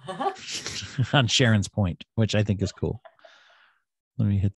end on Sharon's point, which I think is cool. Let me hit